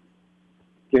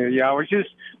 Yeah, I was just,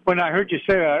 when I heard you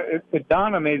say that, it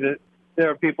dawned on me that there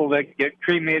are people that get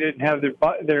cremated and have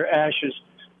their ashes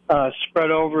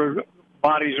spread over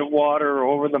bodies of water or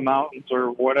over the mountains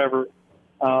or whatever.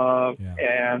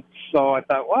 And so I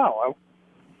thought, wow, I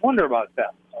wonder about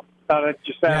that. So I thought I'd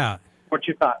just ask what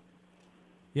you thought.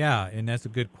 Yeah, and that's a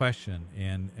good question,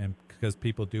 and because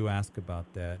people do ask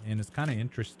about that. And it's kind of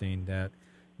interesting that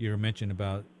you mentioned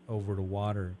about over the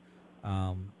water.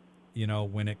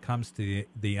 When it comes to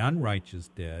the unrighteous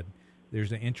dead,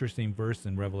 there's an interesting verse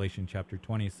in Revelation chapter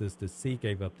 20. It says, the sea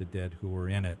gave up the dead who were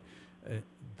in it.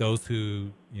 Those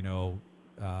who,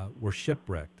 were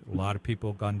shipwrecked. A lot of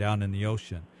people gone down in the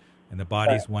ocean, and the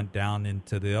bodies went down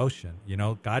into the ocean.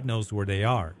 God knows where they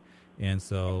are. And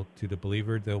so to the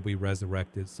believer, they'll be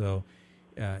resurrected. So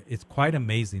it's quite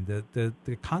amazing. The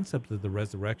concept of the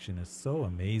resurrection is so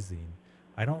amazing.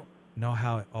 I don't know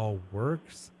how it all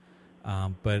works,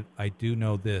 but I do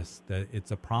know this, that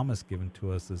it's a promise given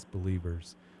to us as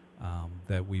believers,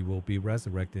 that we will be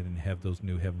resurrected and have those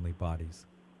new heavenly bodies.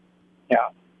 Yeah.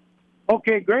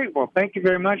 Okay, great. Well, thank you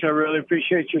very much. I really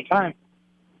appreciate your time.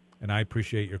 And I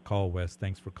appreciate your call, Wes.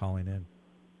 Thanks for calling in.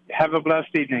 Have a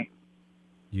blessed evening.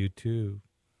 You too.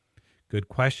 Good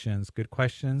questions.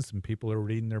 And people are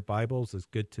reading their Bibles. It's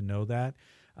good to know that.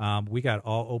 We got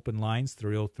all open lines.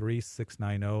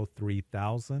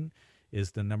 303-690-3000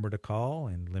 is the number to call.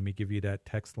 And let me give you that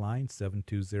text line,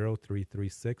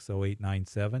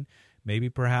 720-336-0897. Maybe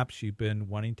perhaps you've been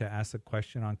wanting to ask a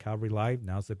question on Calvary Live.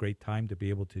 Now's a great time to be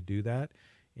able to do that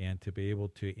and to be able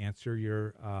to answer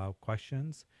your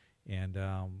questions and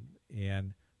to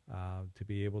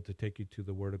be able to take you to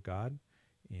the Word of God.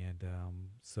 And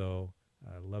so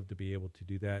I'd love to be able to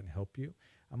do that and help you.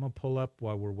 I'm going to pull up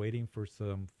while we're waiting for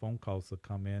some phone calls to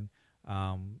come in.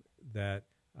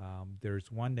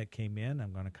 There's one that came in.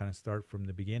 I'm going to kind of start from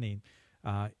the beginning.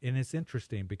 And it's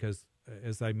interesting because,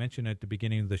 as I mentioned at the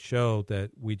beginning of the show,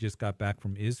 that we just got back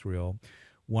from Israel.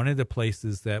 One of the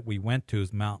places that we went to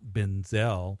is Mount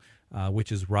Benzel,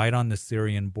 which is right on the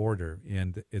Syrian border.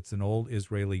 And it's an old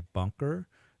Israeli bunker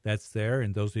that's there.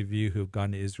 And those of you who've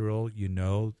gone to Israel, you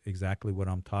know exactly what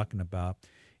I'm talking about.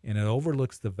 And it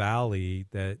overlooks the valley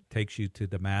that takes you to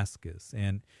Damascus.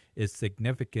 And it's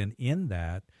significant in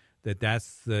that's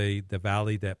the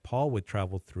valley that Paul would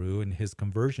travel through, and his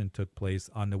conversion took place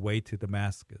on the way to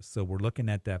Damascus. So we're looking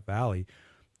at that valley.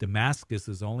 Damascus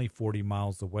is only 40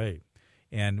 miles away.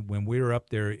 And when we were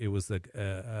up there, it was a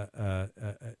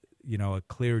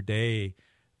clear day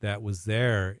that was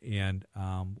there, and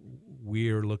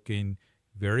we are looking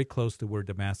very close to where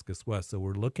Damascus was. So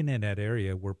we're looking in that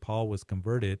area where Paul was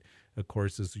converted, of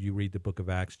course, as you read the book of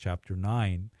Acts chapter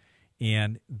 9.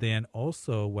 And then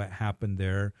also what happened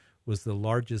there was the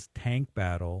largest tank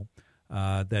battle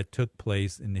that took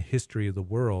place in the history of the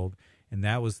world, and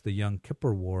that was the Yom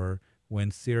Kippur War,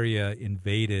 when Syria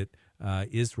invaded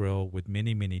Israel with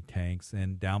many, many tanks,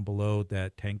 and down below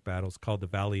that tank battle is called the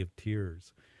Valley of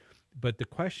Tears. But the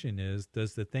question is,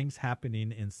 does the things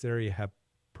happening in Syria have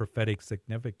prophetic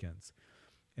significance?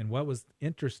 And what was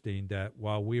interesting, that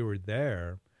while we were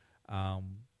there,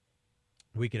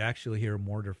 we could actually hear a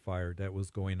mortar fire that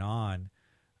was going on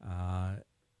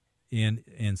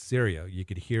in Syria. You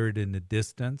could hear it in the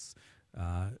distance.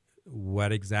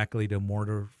 What exactly the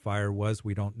mortar fire was,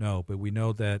 we don't know. But we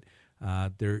know that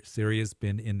Syria's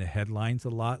been in the headlines a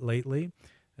lot lately,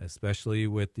 especially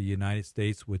with the United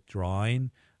States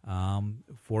withdrawing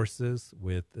forces,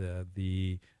 with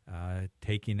the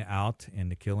taking out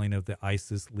and the killing of the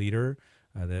ISIS leader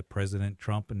that President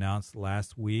Trump announced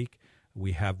last week.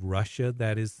 We have Russia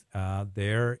that is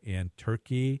there, and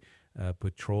Turkey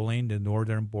patrolling the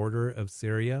northern border of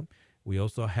Syria. We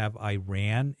also have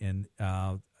Iran and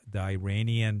the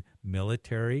Iranian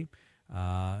military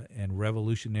and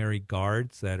Revolutionary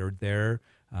Guards that are there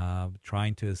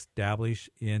trying to establish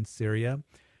in Syria.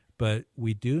 But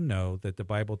we do know that the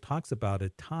Bible talks about a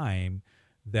time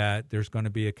that there's going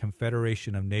to be a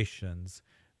confederation of nations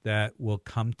that will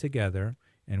come together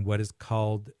in what is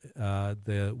called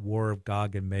the War of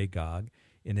Gog and Magog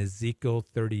in Ezekiel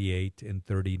 38 and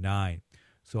 39.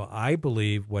 So I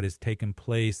believe what has taken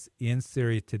place in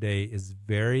Syria today is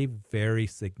very, very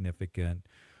significant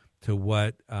to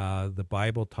what the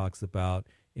Bible talks about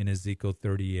in Ezekiel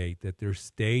 38, that there's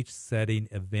stage-setting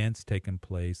events taking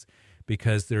place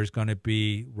because there's going to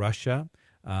be Russia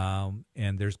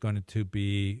and there's going to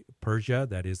be Persia,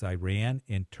 that is Iran,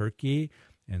 and Turkey,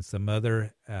 and some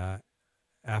other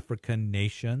African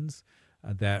nations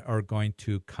that are going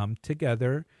to come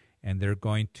together, and they're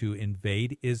going to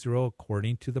invade Israel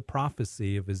according to the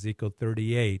prophecy of Ezekiel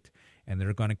 38, and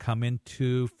they're going to come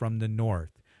into from the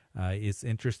north. It's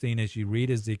interesting as you read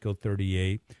Ezekiel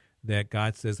 38 that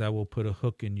God says, I will put a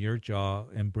hook in your jaw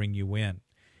and bring you in.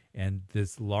 And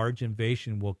this large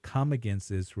invasion will come against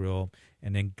Israel,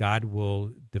 and then God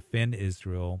will defend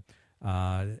Israel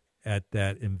at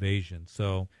that invasion.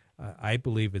 So I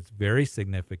believe it's very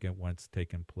significant what's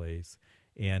taken place,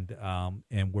 and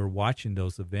we're watching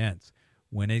those events.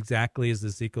 When exactly is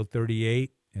Ezekiel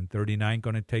 38 and 39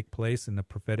 going to take place in the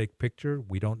prophetic picture?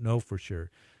 We don't know for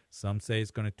sure. Some say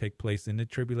it's going to take place in the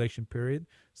tribulation period.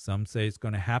 Some say it's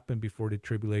going to happen before the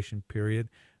tribulation period.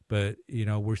 But,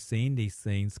 we're seeing these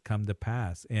things come to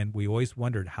pass. And we always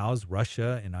wondered, how's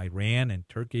Russia and Iran and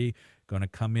Turkey going to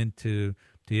come into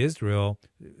Israel?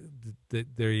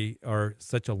 They are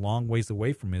such a long ways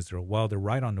away from Israel. Well, they're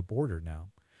right on the border now,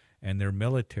 and they're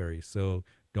military. So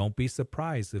don't be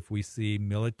surprised if we see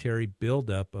military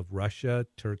buildup of Russia,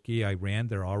 Turkey, Iran.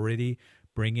 They're already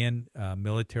bringing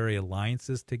military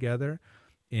alliances together.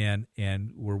 And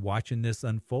we're watching this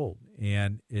unfold,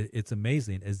 and it's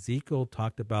amazing. Ezekiel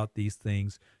talked about these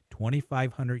things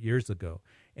 2,500 years ago,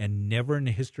 and never in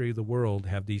the history of the world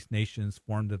have these nations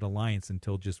formed an alliance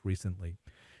until just recently.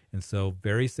 And so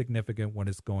very significant what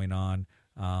is going on.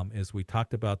 As we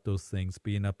talked about those things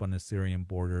being up on the Syrian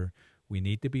border, we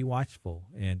need to be watchful,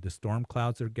 and the storm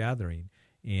clouds are gathering.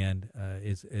 And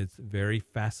it's very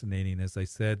fascinating, as I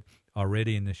said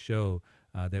already in the show,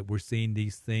 that we're seeing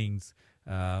these things.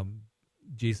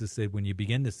 Jesus said, when you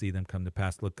begin to see them come to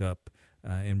pass, look up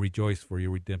and rejoice, for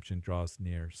your redemption draws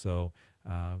near. So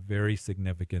very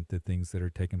significant, the things that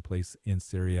are taking place in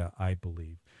Syria, I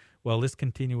believe. Well, let's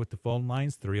continue with the phone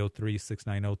lines.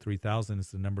 303-690-3000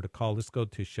 is the number to call. Let's go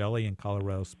to Shelley in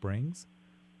Colorado Springs.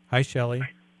 Hi, Shelley.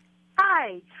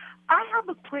 Hi. I have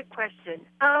a quick question.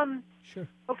 Sure.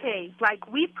 Okay,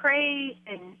 like we pray,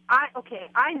 and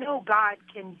I know God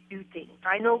can do things.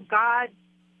 I know God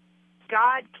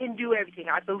can do everything.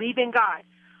 I believe in God.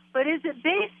 But is it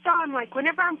based on, like,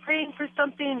 whenever I'm praying for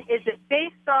something, is it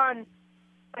based on,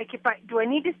 like, do I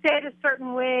need to say it a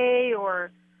certain way,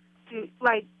 or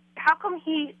how come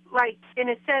he, like, in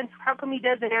a sense, how come he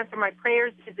doesn't answer my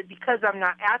prayers? Is it because I'm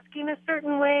not asking a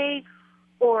certain way,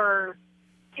 or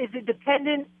is it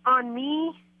dependent on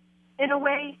me in a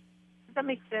way? Does that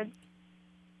make sense?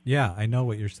 Yeah, I know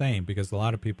what you're saying, because a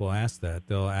lot of people ask that.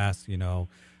 They'll ask,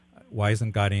 why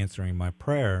isn't God answering my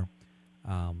prayer?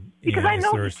 Because I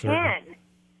know he can.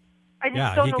 I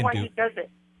just don't know why he does it.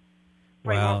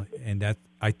 Well, and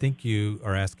I think you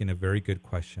are asking a very good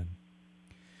question.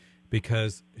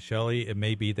 Because, Shelley, it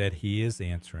may be that he is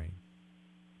answering.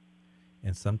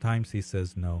 And sometimes he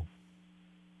says no.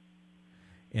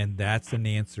 And that's an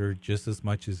answer just as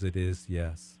much as it is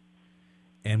yes.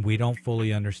 And we don't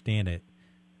fully understand it.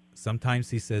 Sometimes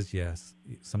he says yes.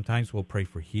 Sometimes we'll pray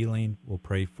for healing. We'll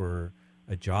pray for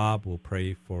a job. We'll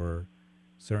pray for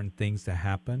certain things to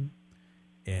happen.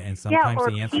 And sometimes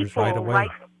he answers people, right away.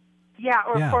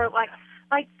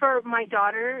 For my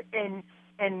daughter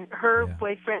and her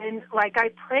boyfriend, like, I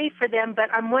pray for them,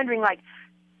 but I'm wondering, like,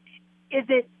 is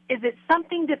it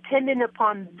something dependent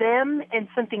upon them and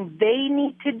something they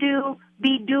need to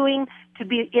be doing to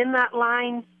be in that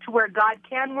line to where God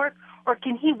can work? Or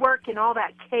can he work in all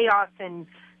that chaos and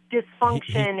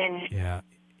dysfunction?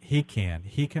 He can.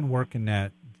 He can work in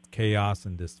that chaos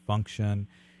and dysfunction,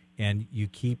 and you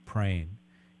keep praying.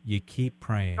 you keep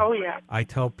praying. Oh, yeah. I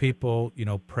tell people,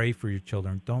 pray for your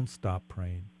children. Don't stop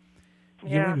praying.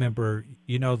 You Yeah. remember,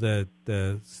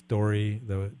 the story,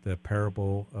 the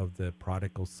parable of the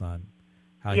prodigal son,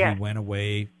 how Yes. he went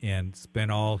away and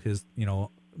spent all his,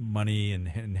 money and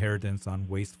inheritance on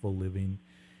wasteful living.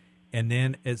 And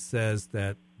then it says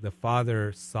that the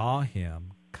father saw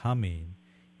him coming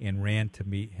and ran to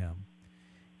meet him.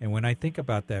 And when I think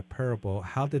about that parable,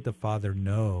 how did the father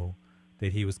know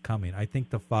that he was coming? I think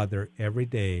the father every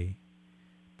day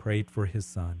prayed for his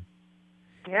son.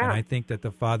 Yeah. And I think that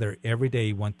the father every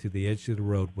day went to the edge of the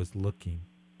road, was looking.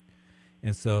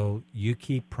 And so you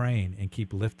keep praying and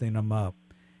keep lifting him up.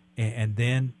 And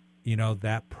then,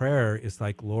 that prayer is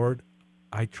like, Lord,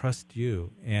 I trust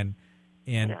you. And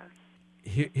Yeah.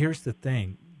 here's the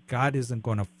thing. God isn't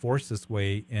going to force his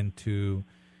way into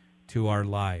our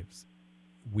lives.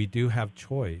 We do have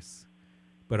choice.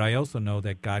 But I also know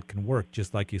that God can work,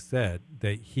 just like you said,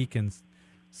 that he can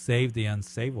save the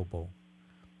unsavable.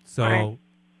 So Right.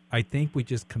 I think we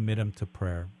just commit him to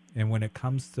prayer. And when it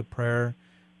comes to prayer,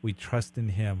 we trust in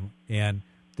him. And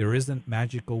there isn't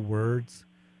magical words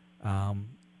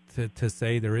to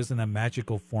say. There isn't a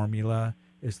magical formula.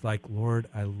 It's like, Lord,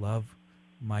 I love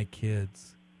my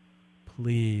kids.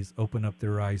 Please open up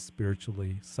their eyes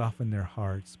spiritually, soften their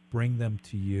hearts, bring them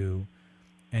to you.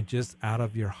 And just out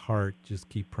of your heart, just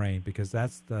keep praying, because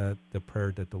that's the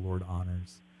prayer that the Lord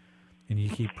honors. And you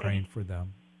keep praying for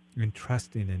them and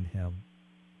trusting in him,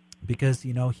 because,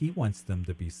 he wants them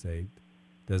to be saved,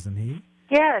 doesn't he?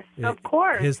 Yes, of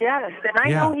course, yes. And I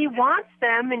know he wants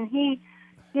them, and he,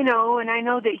 and I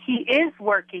know that he is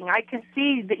working. I can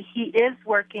see that he is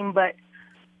working, but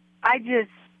I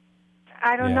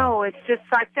don't know. It's just,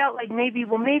 I felt like maybe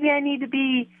I need to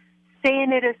be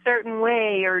saying it a certain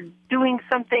way, or doing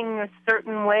something a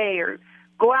certain way, or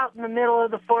go out in the middle of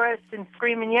the forest and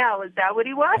scream and yell. Is that what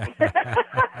he wants?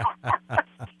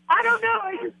 I don't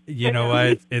know. You know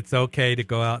what? It's okay to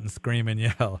go out and scream and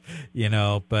yell,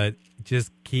 but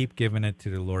just keep giving it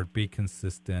to the Lord. Be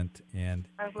consistent, and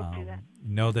I will do that.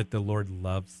 Know that the Lord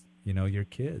loves, your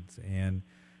kids. And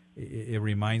it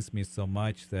reminds me so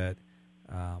much that,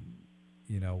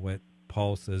 what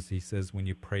Paul says. He says, when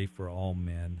you pray for all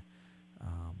men,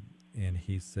 and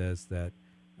he says that,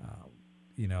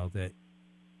 that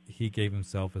he gave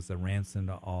himself as a ransom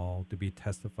to all, to be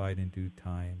testified in due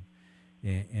time.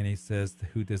 And he says,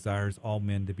 who desires all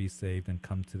men to be saved and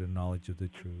come to the knowledge of the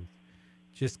truth.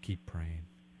 Just keep praying.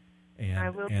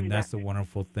 And that's a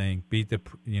wonderful thing. Be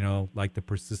like the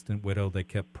persistent widow that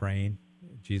kept praying.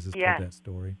 Jesus told that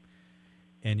story.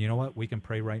 And you know what? We can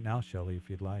pray right now, Shelley, if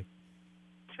you'd like.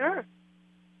 Sure.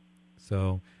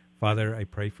 So, Father, I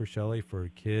pray for Shelley, for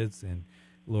her kids, and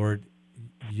Lord,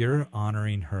 you're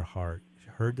honoring her heart.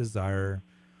 Her desire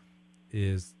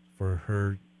is for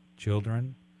her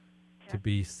children to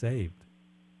be saved,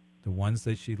 the ones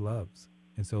that she loves.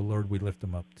 And so, Lord, we lift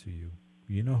them up to you.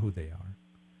 You know who they are.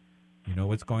 You know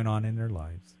what's going on in their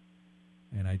lives.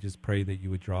 And I just pray that you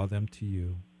would draw them to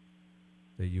you,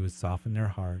 that you would soften their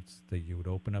hearts, that you would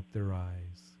open up their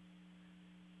eyes.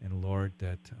 And, Lord,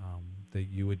 that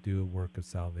you would do a work of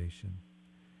salvation.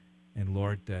 And,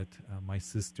 Lord, that my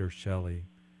sister Shelley,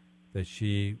 that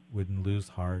she wouldn't lose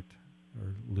heart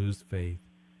or lose faith,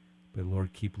 but,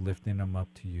 Lord, keep lifting them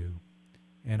up to you.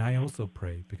 And I also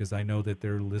pray, because I know that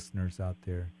there are listeners out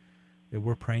there, that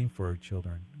we're praying for our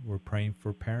children. We're praying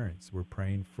for parents. We're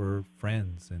praying for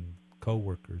friends and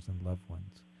co-workers and loved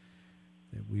ones,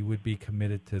 that we would be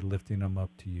committed to lifting them up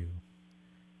to you.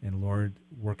 And, Lord,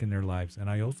 work in their lives. And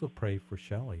I also pray for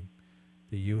Shelley,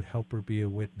 that you would help her be a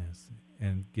witness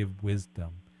and give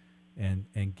wisdom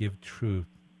and give truth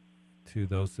to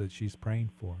those that she's praying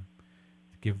for,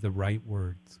 to give the right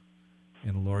words.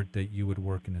 And, Lord, that you would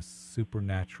work in a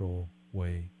supernatural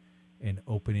way in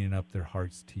opening up their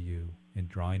hearts to you and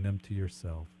drawing them to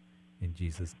yourself. In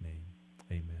Jesus' name,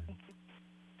 amen.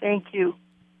 Thank you.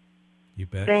 You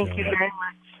bet. Thank Shelley. you very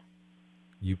much.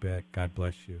 You bet. God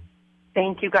bless you.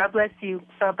 Thank you. God bless you.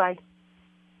 Bye-bye.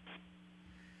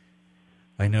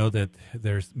 I know that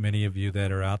there's many of you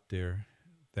that are out there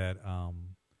that,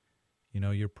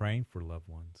 you're praying for loved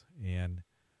ones, and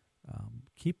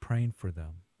keep praying for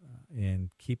them and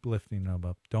keep lifting them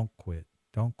up. Don't quit.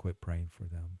 Don't quit praying for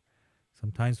them.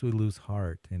 Sometimes we lose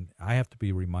heart, and I have to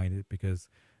be reminded, because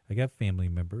I got family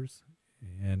members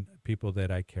and people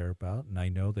that I care about, and I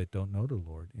know that don't know the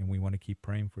Lord, and we want to keep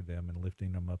praying for them and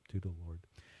lifting them up to the Lord.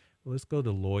 Well, let's go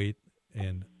to Lloyd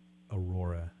and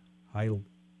Aurora. Hi,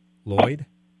 Lloyd.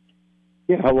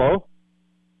 Yeah, hello.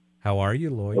 How are you,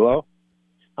 Lloyd? Hello.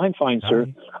 I'm fine, sir.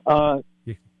 Hi.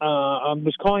 I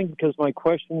was calling because my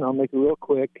question, I'll make it real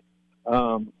quick.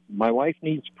 My wife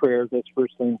needs prayer. That's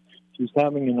first thing. She's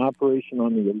having an operation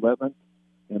on the 11th,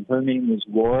 and her name is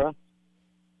Laura.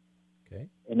 Okay.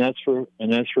 And that's for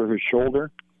her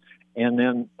shoulder. And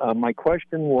then my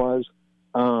question was,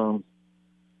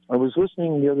 I was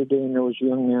listening the other day, and there was a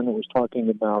young man that was talking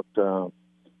about the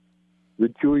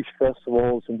Jewish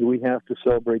festivals, and do we have to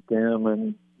celebrate them,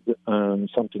 and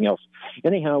something else.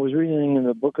 Anyhow, I was reading in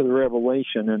the book of the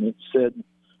Revelation, and it said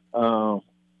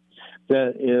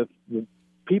that if the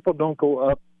people don't go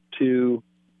up to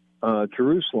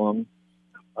Jerusalem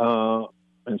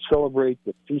and celebrate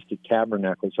the Feast of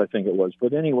Tabernacles, I think it was.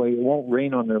 But anyway, it won't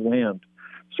rain on their land.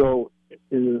 So,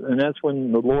 and that's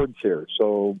when the Lord's here.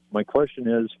 So my question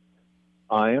is,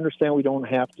 I understand we don't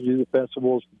have to do the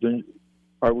festivals.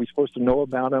 Are we supposed to know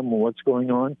about them or what's going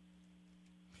on?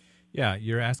 Yeah,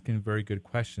 you're asking very good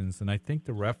questions. And I think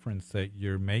the reference that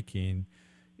you're making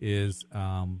is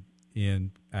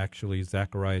in actually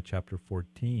Zechariah chapter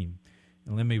 14.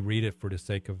 And let me read it for the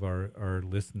sake of our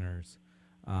listeners.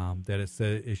 That it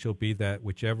says, it shall be that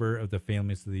whichever of the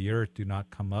families of the earth do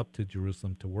not come up to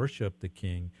Jerusalem to worship the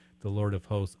King, the Lord of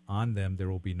hosts, on them there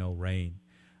will be no rain.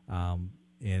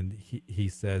 And he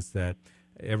says that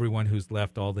everyone who's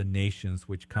left all the nations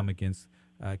which came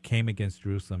against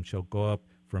Jerusalem shall go up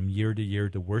from year to year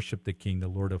to worship the King, the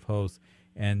Lord of hosts,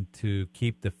 and to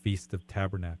keep the Feast of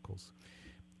Tabernacles.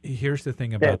 Here's the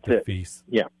thing about the feast.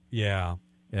 Yeah.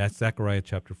 That's Zechariah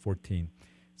chapter 14.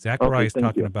 Zechariah is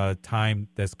talking about a time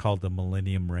that's called the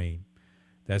millennium reign.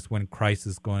 That's when Christ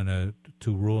is going to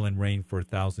rule and reign for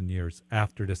 1,000 years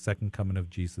after the second coming of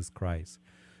Jesus Christ.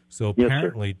 So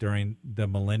apparently during the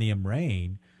millennium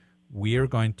reign, we are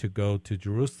going to go to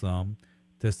Jerusalem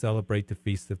to celebrate the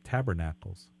Feast of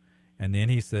Tabernacles. And then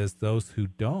he says, those who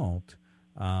don't,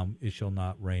 it shall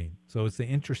not rain. So it's an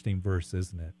interesting verse,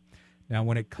 isn't it? Now,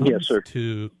 when it comes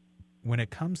to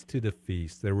the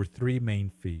feast, there were three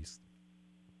main feasts.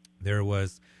 There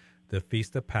was the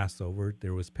Feast of Passover,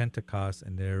 there was Pentecost,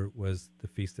 and there was the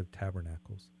Feast of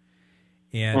Tabernacles.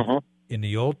 And in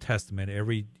the Old Testament,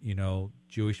 every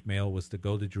Jewish male was to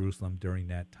go to Jerusalem during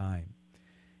that time.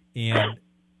 And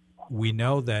we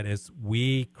know that as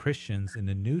we Christians in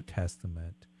the New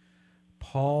Testament,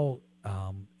 Paul,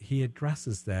 he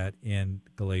addresses that in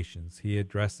Galatians. He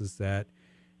addresses that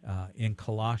in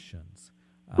Colossians.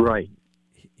 Right.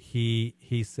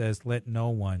 He says, let no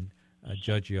one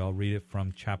judge you. I'll read it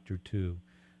from chapter 2.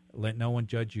 Let no one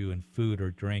judge you in food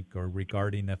or drink or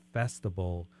regarding a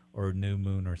festival or new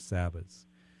moon or Sabbaths.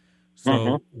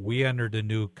 So we under the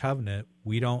new covenant,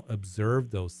 we don't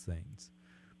observe those things.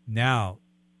 Now,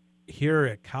 here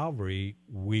at Calvary,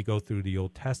 we go through the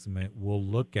Old Testament. We'll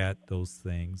look at those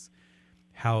things,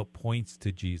 how it points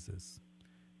to Jesus,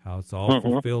 how it's all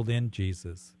fulfilled in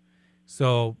Jesus.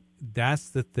 So that's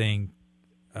the thing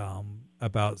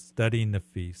about studying the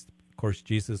feast. Of course,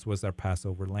 Jesus was our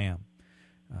Passover lamb.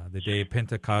 The day of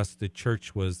Pentecost, the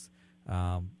church was,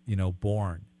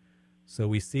 born. So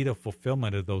we see the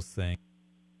fulfillment of those things.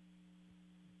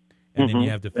 And then you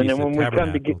have the Feast of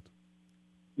Tabernacles.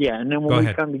 And then when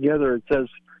we come together, it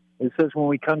says when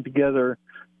we come together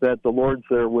that the Lord's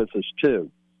there with us too.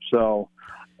 So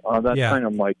that's kind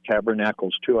of like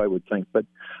tabernacles too, I would think. But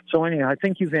so anyhow, I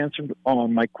think you've answered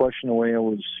my question the way I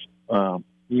was.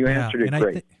 You answered it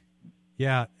great.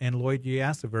 And Lloyd, you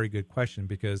asked a very good question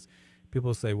because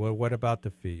people say, well, what about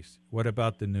the feast? What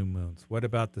about the new moons? What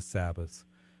about the Sabbaths?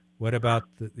 What about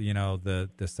the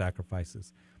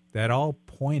sacrifices? That all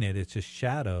pointed, it's a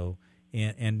shadow,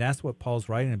 and that's what Paul's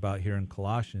writing about here in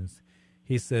Colossians.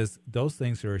 He says those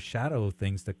things are a shadow of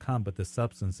things to come, but the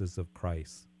substance is of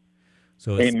Christ.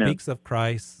 So it speaks of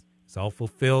Christ. It's all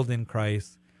fulfilled in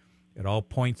Christ. It all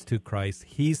points to Christ.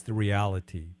 He's the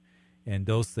reality. And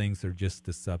those things are just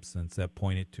the substance that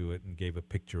pointed to it and gave a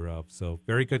picture of. So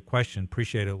very good question.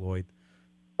 Appreciate it, Lloyd.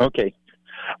 Okay.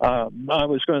 I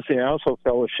was going to say I also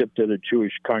fellowshipped at a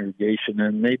Jewish congregation,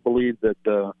 and they believe that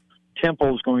the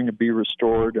temple is going to be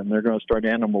restored, and they're going to start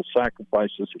animal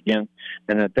sacrifices again,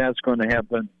 and that's going to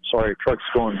happen. Sorry, a truck's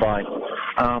going by.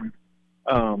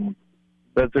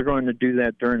 But they're going to do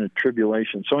that during the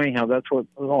tribulation. So anyhow, that's what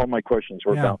all my questions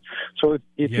were about. So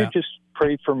if you just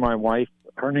pray for my wife,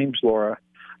 her name's Laura,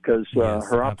 because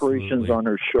her operation's on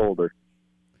her shoulder.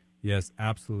 Yes,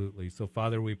 absolutely. So,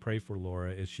 Father, we pray for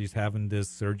Laura as she's having this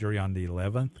surgery on the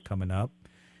 11th coming up.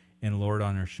 And, Lord,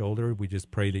 on her shoulder, we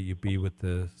just pray that you be with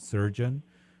the surgeon,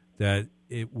 that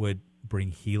it would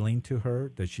bring healing to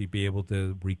her, that she'd be able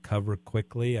to recover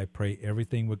quickly. I pray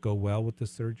everything would go well with the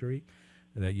surgery,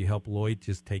 that you help Lloyd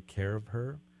just take care of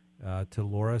her to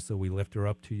Laura. So we lift her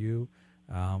up to you,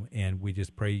 and we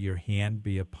just pray your hand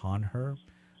be upon her.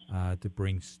 to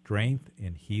bring strength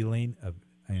and healing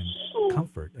and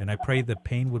comfort. And I pray the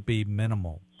pain would be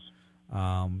minimal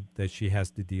that she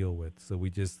has to deal with. So we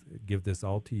just give this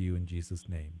all to you in Jesus'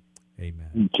 name. Amen.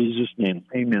 In Jesus' name,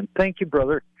 amen. Thank you,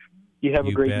 brother. You have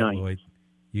a great night. Lloyd.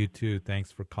 You too.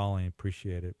 Thanks for calling.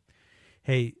 Appreciate it.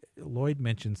 Hey, Lloyd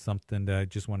mentioned something that I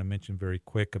just want to mention very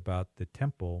quick about the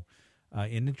temple.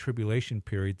 In the tribulation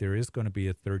period, there is going to be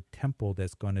a third temple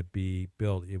that's going to be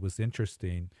built. It was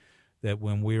interesting that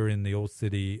when we were in the old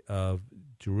city of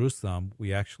Jerusalem,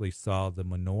 we actually saw the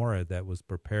menorah that was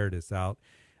prepared. It's out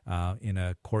in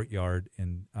a courtyard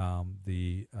in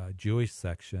the Jewish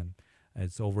section.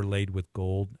 It's overlaid with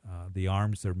gold. The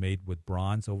arms are made with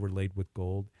bronze, overlaid with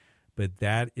gold. But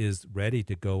that is ready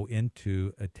to go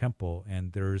into a temple.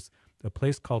 And there's a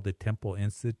place called the Temple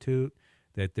Institute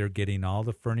that they're getting all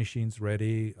the furnishings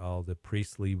ready, all the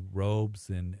priestly robes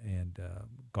and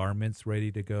garments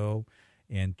ready to go,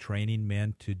 and training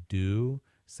men to do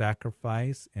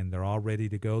sacrifice, and they're all ready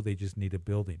to go. They just need a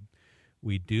building.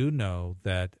 We do know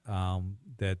that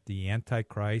that the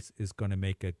Antichrist is going to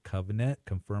make a covenant,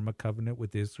 confirm a covenant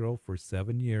with Israel for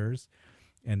 7 years,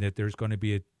 and that there's going to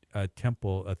be a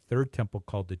temple, a third temple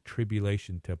called the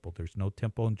Tribulation Temple. There's no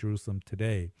temple in Jerusalem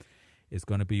today. It's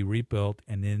going to be rebuilt,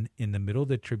 and then in the middle of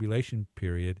the tribulation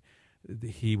period,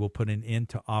 he will put an end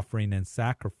to offering and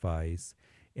sacrifice,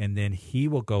 and then he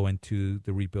will go into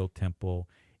the rebuilt temple,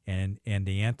 and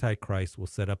the Antichrist will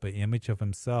set up an image of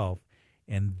himself,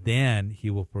 and then he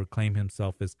will proclaim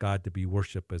himself as God, to be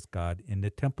worshipped as God in the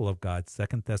temple of God, 2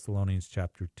 Thessalonians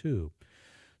chapter 2.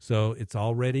 So it's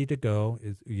all ready to go.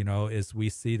 As we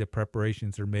see the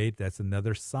preparations are made, that's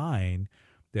another sign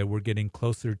that we're getting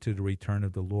closer to the return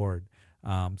of the Lord.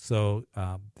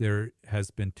 There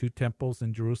has been 2 temples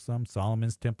in Jerusalem.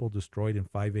 Solomon's temple destroyed in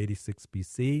 586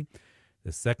 BC.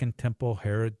 The second temple,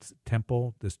 Herod's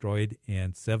temple, destroyed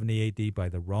in 70 AD by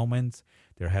the Romans.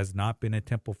 There has not been a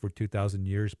temple for 2,000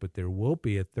 years, but there will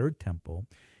be a third temple,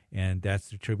 and that's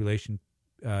the tribulation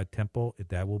temple.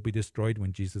 That will be destroyed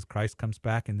when Jesus Christ comes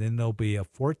back. And then there'll be a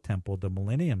fourth temple, the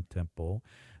Millennium Temple,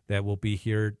 that will be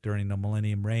here during the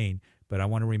Millennium Reign. But I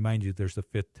want to remind you, there's a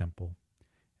fifth temple,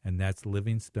 and that's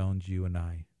living stones, you and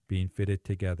I, being fitted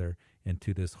together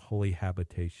into this holy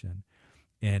habitation.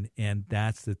 And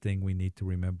that's the thing we need to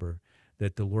remember,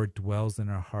 that the Lord dwells in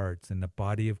our hearts, and the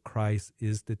body of Christ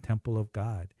is the temple of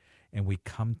God. And we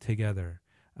come together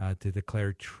to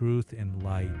declare truth and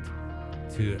light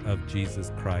of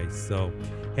Jesus Christ. So,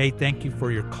 hey, thank you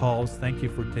for your calls. Thank you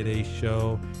for today's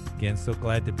show. Again, so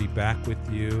glad to be back with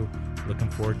you.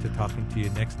 Looking forward to talking to you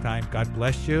next time. God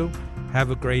bless you. Have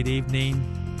a great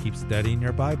evening. Keep studying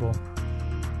your Bible.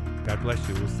 God bless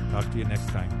you. We'll talk to you next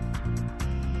time.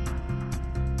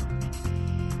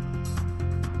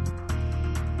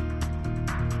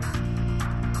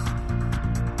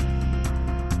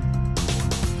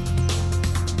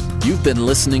 You've been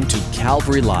listening to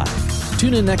Calvary Live.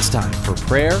 Tune in next time for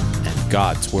prayer and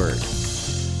God's Word.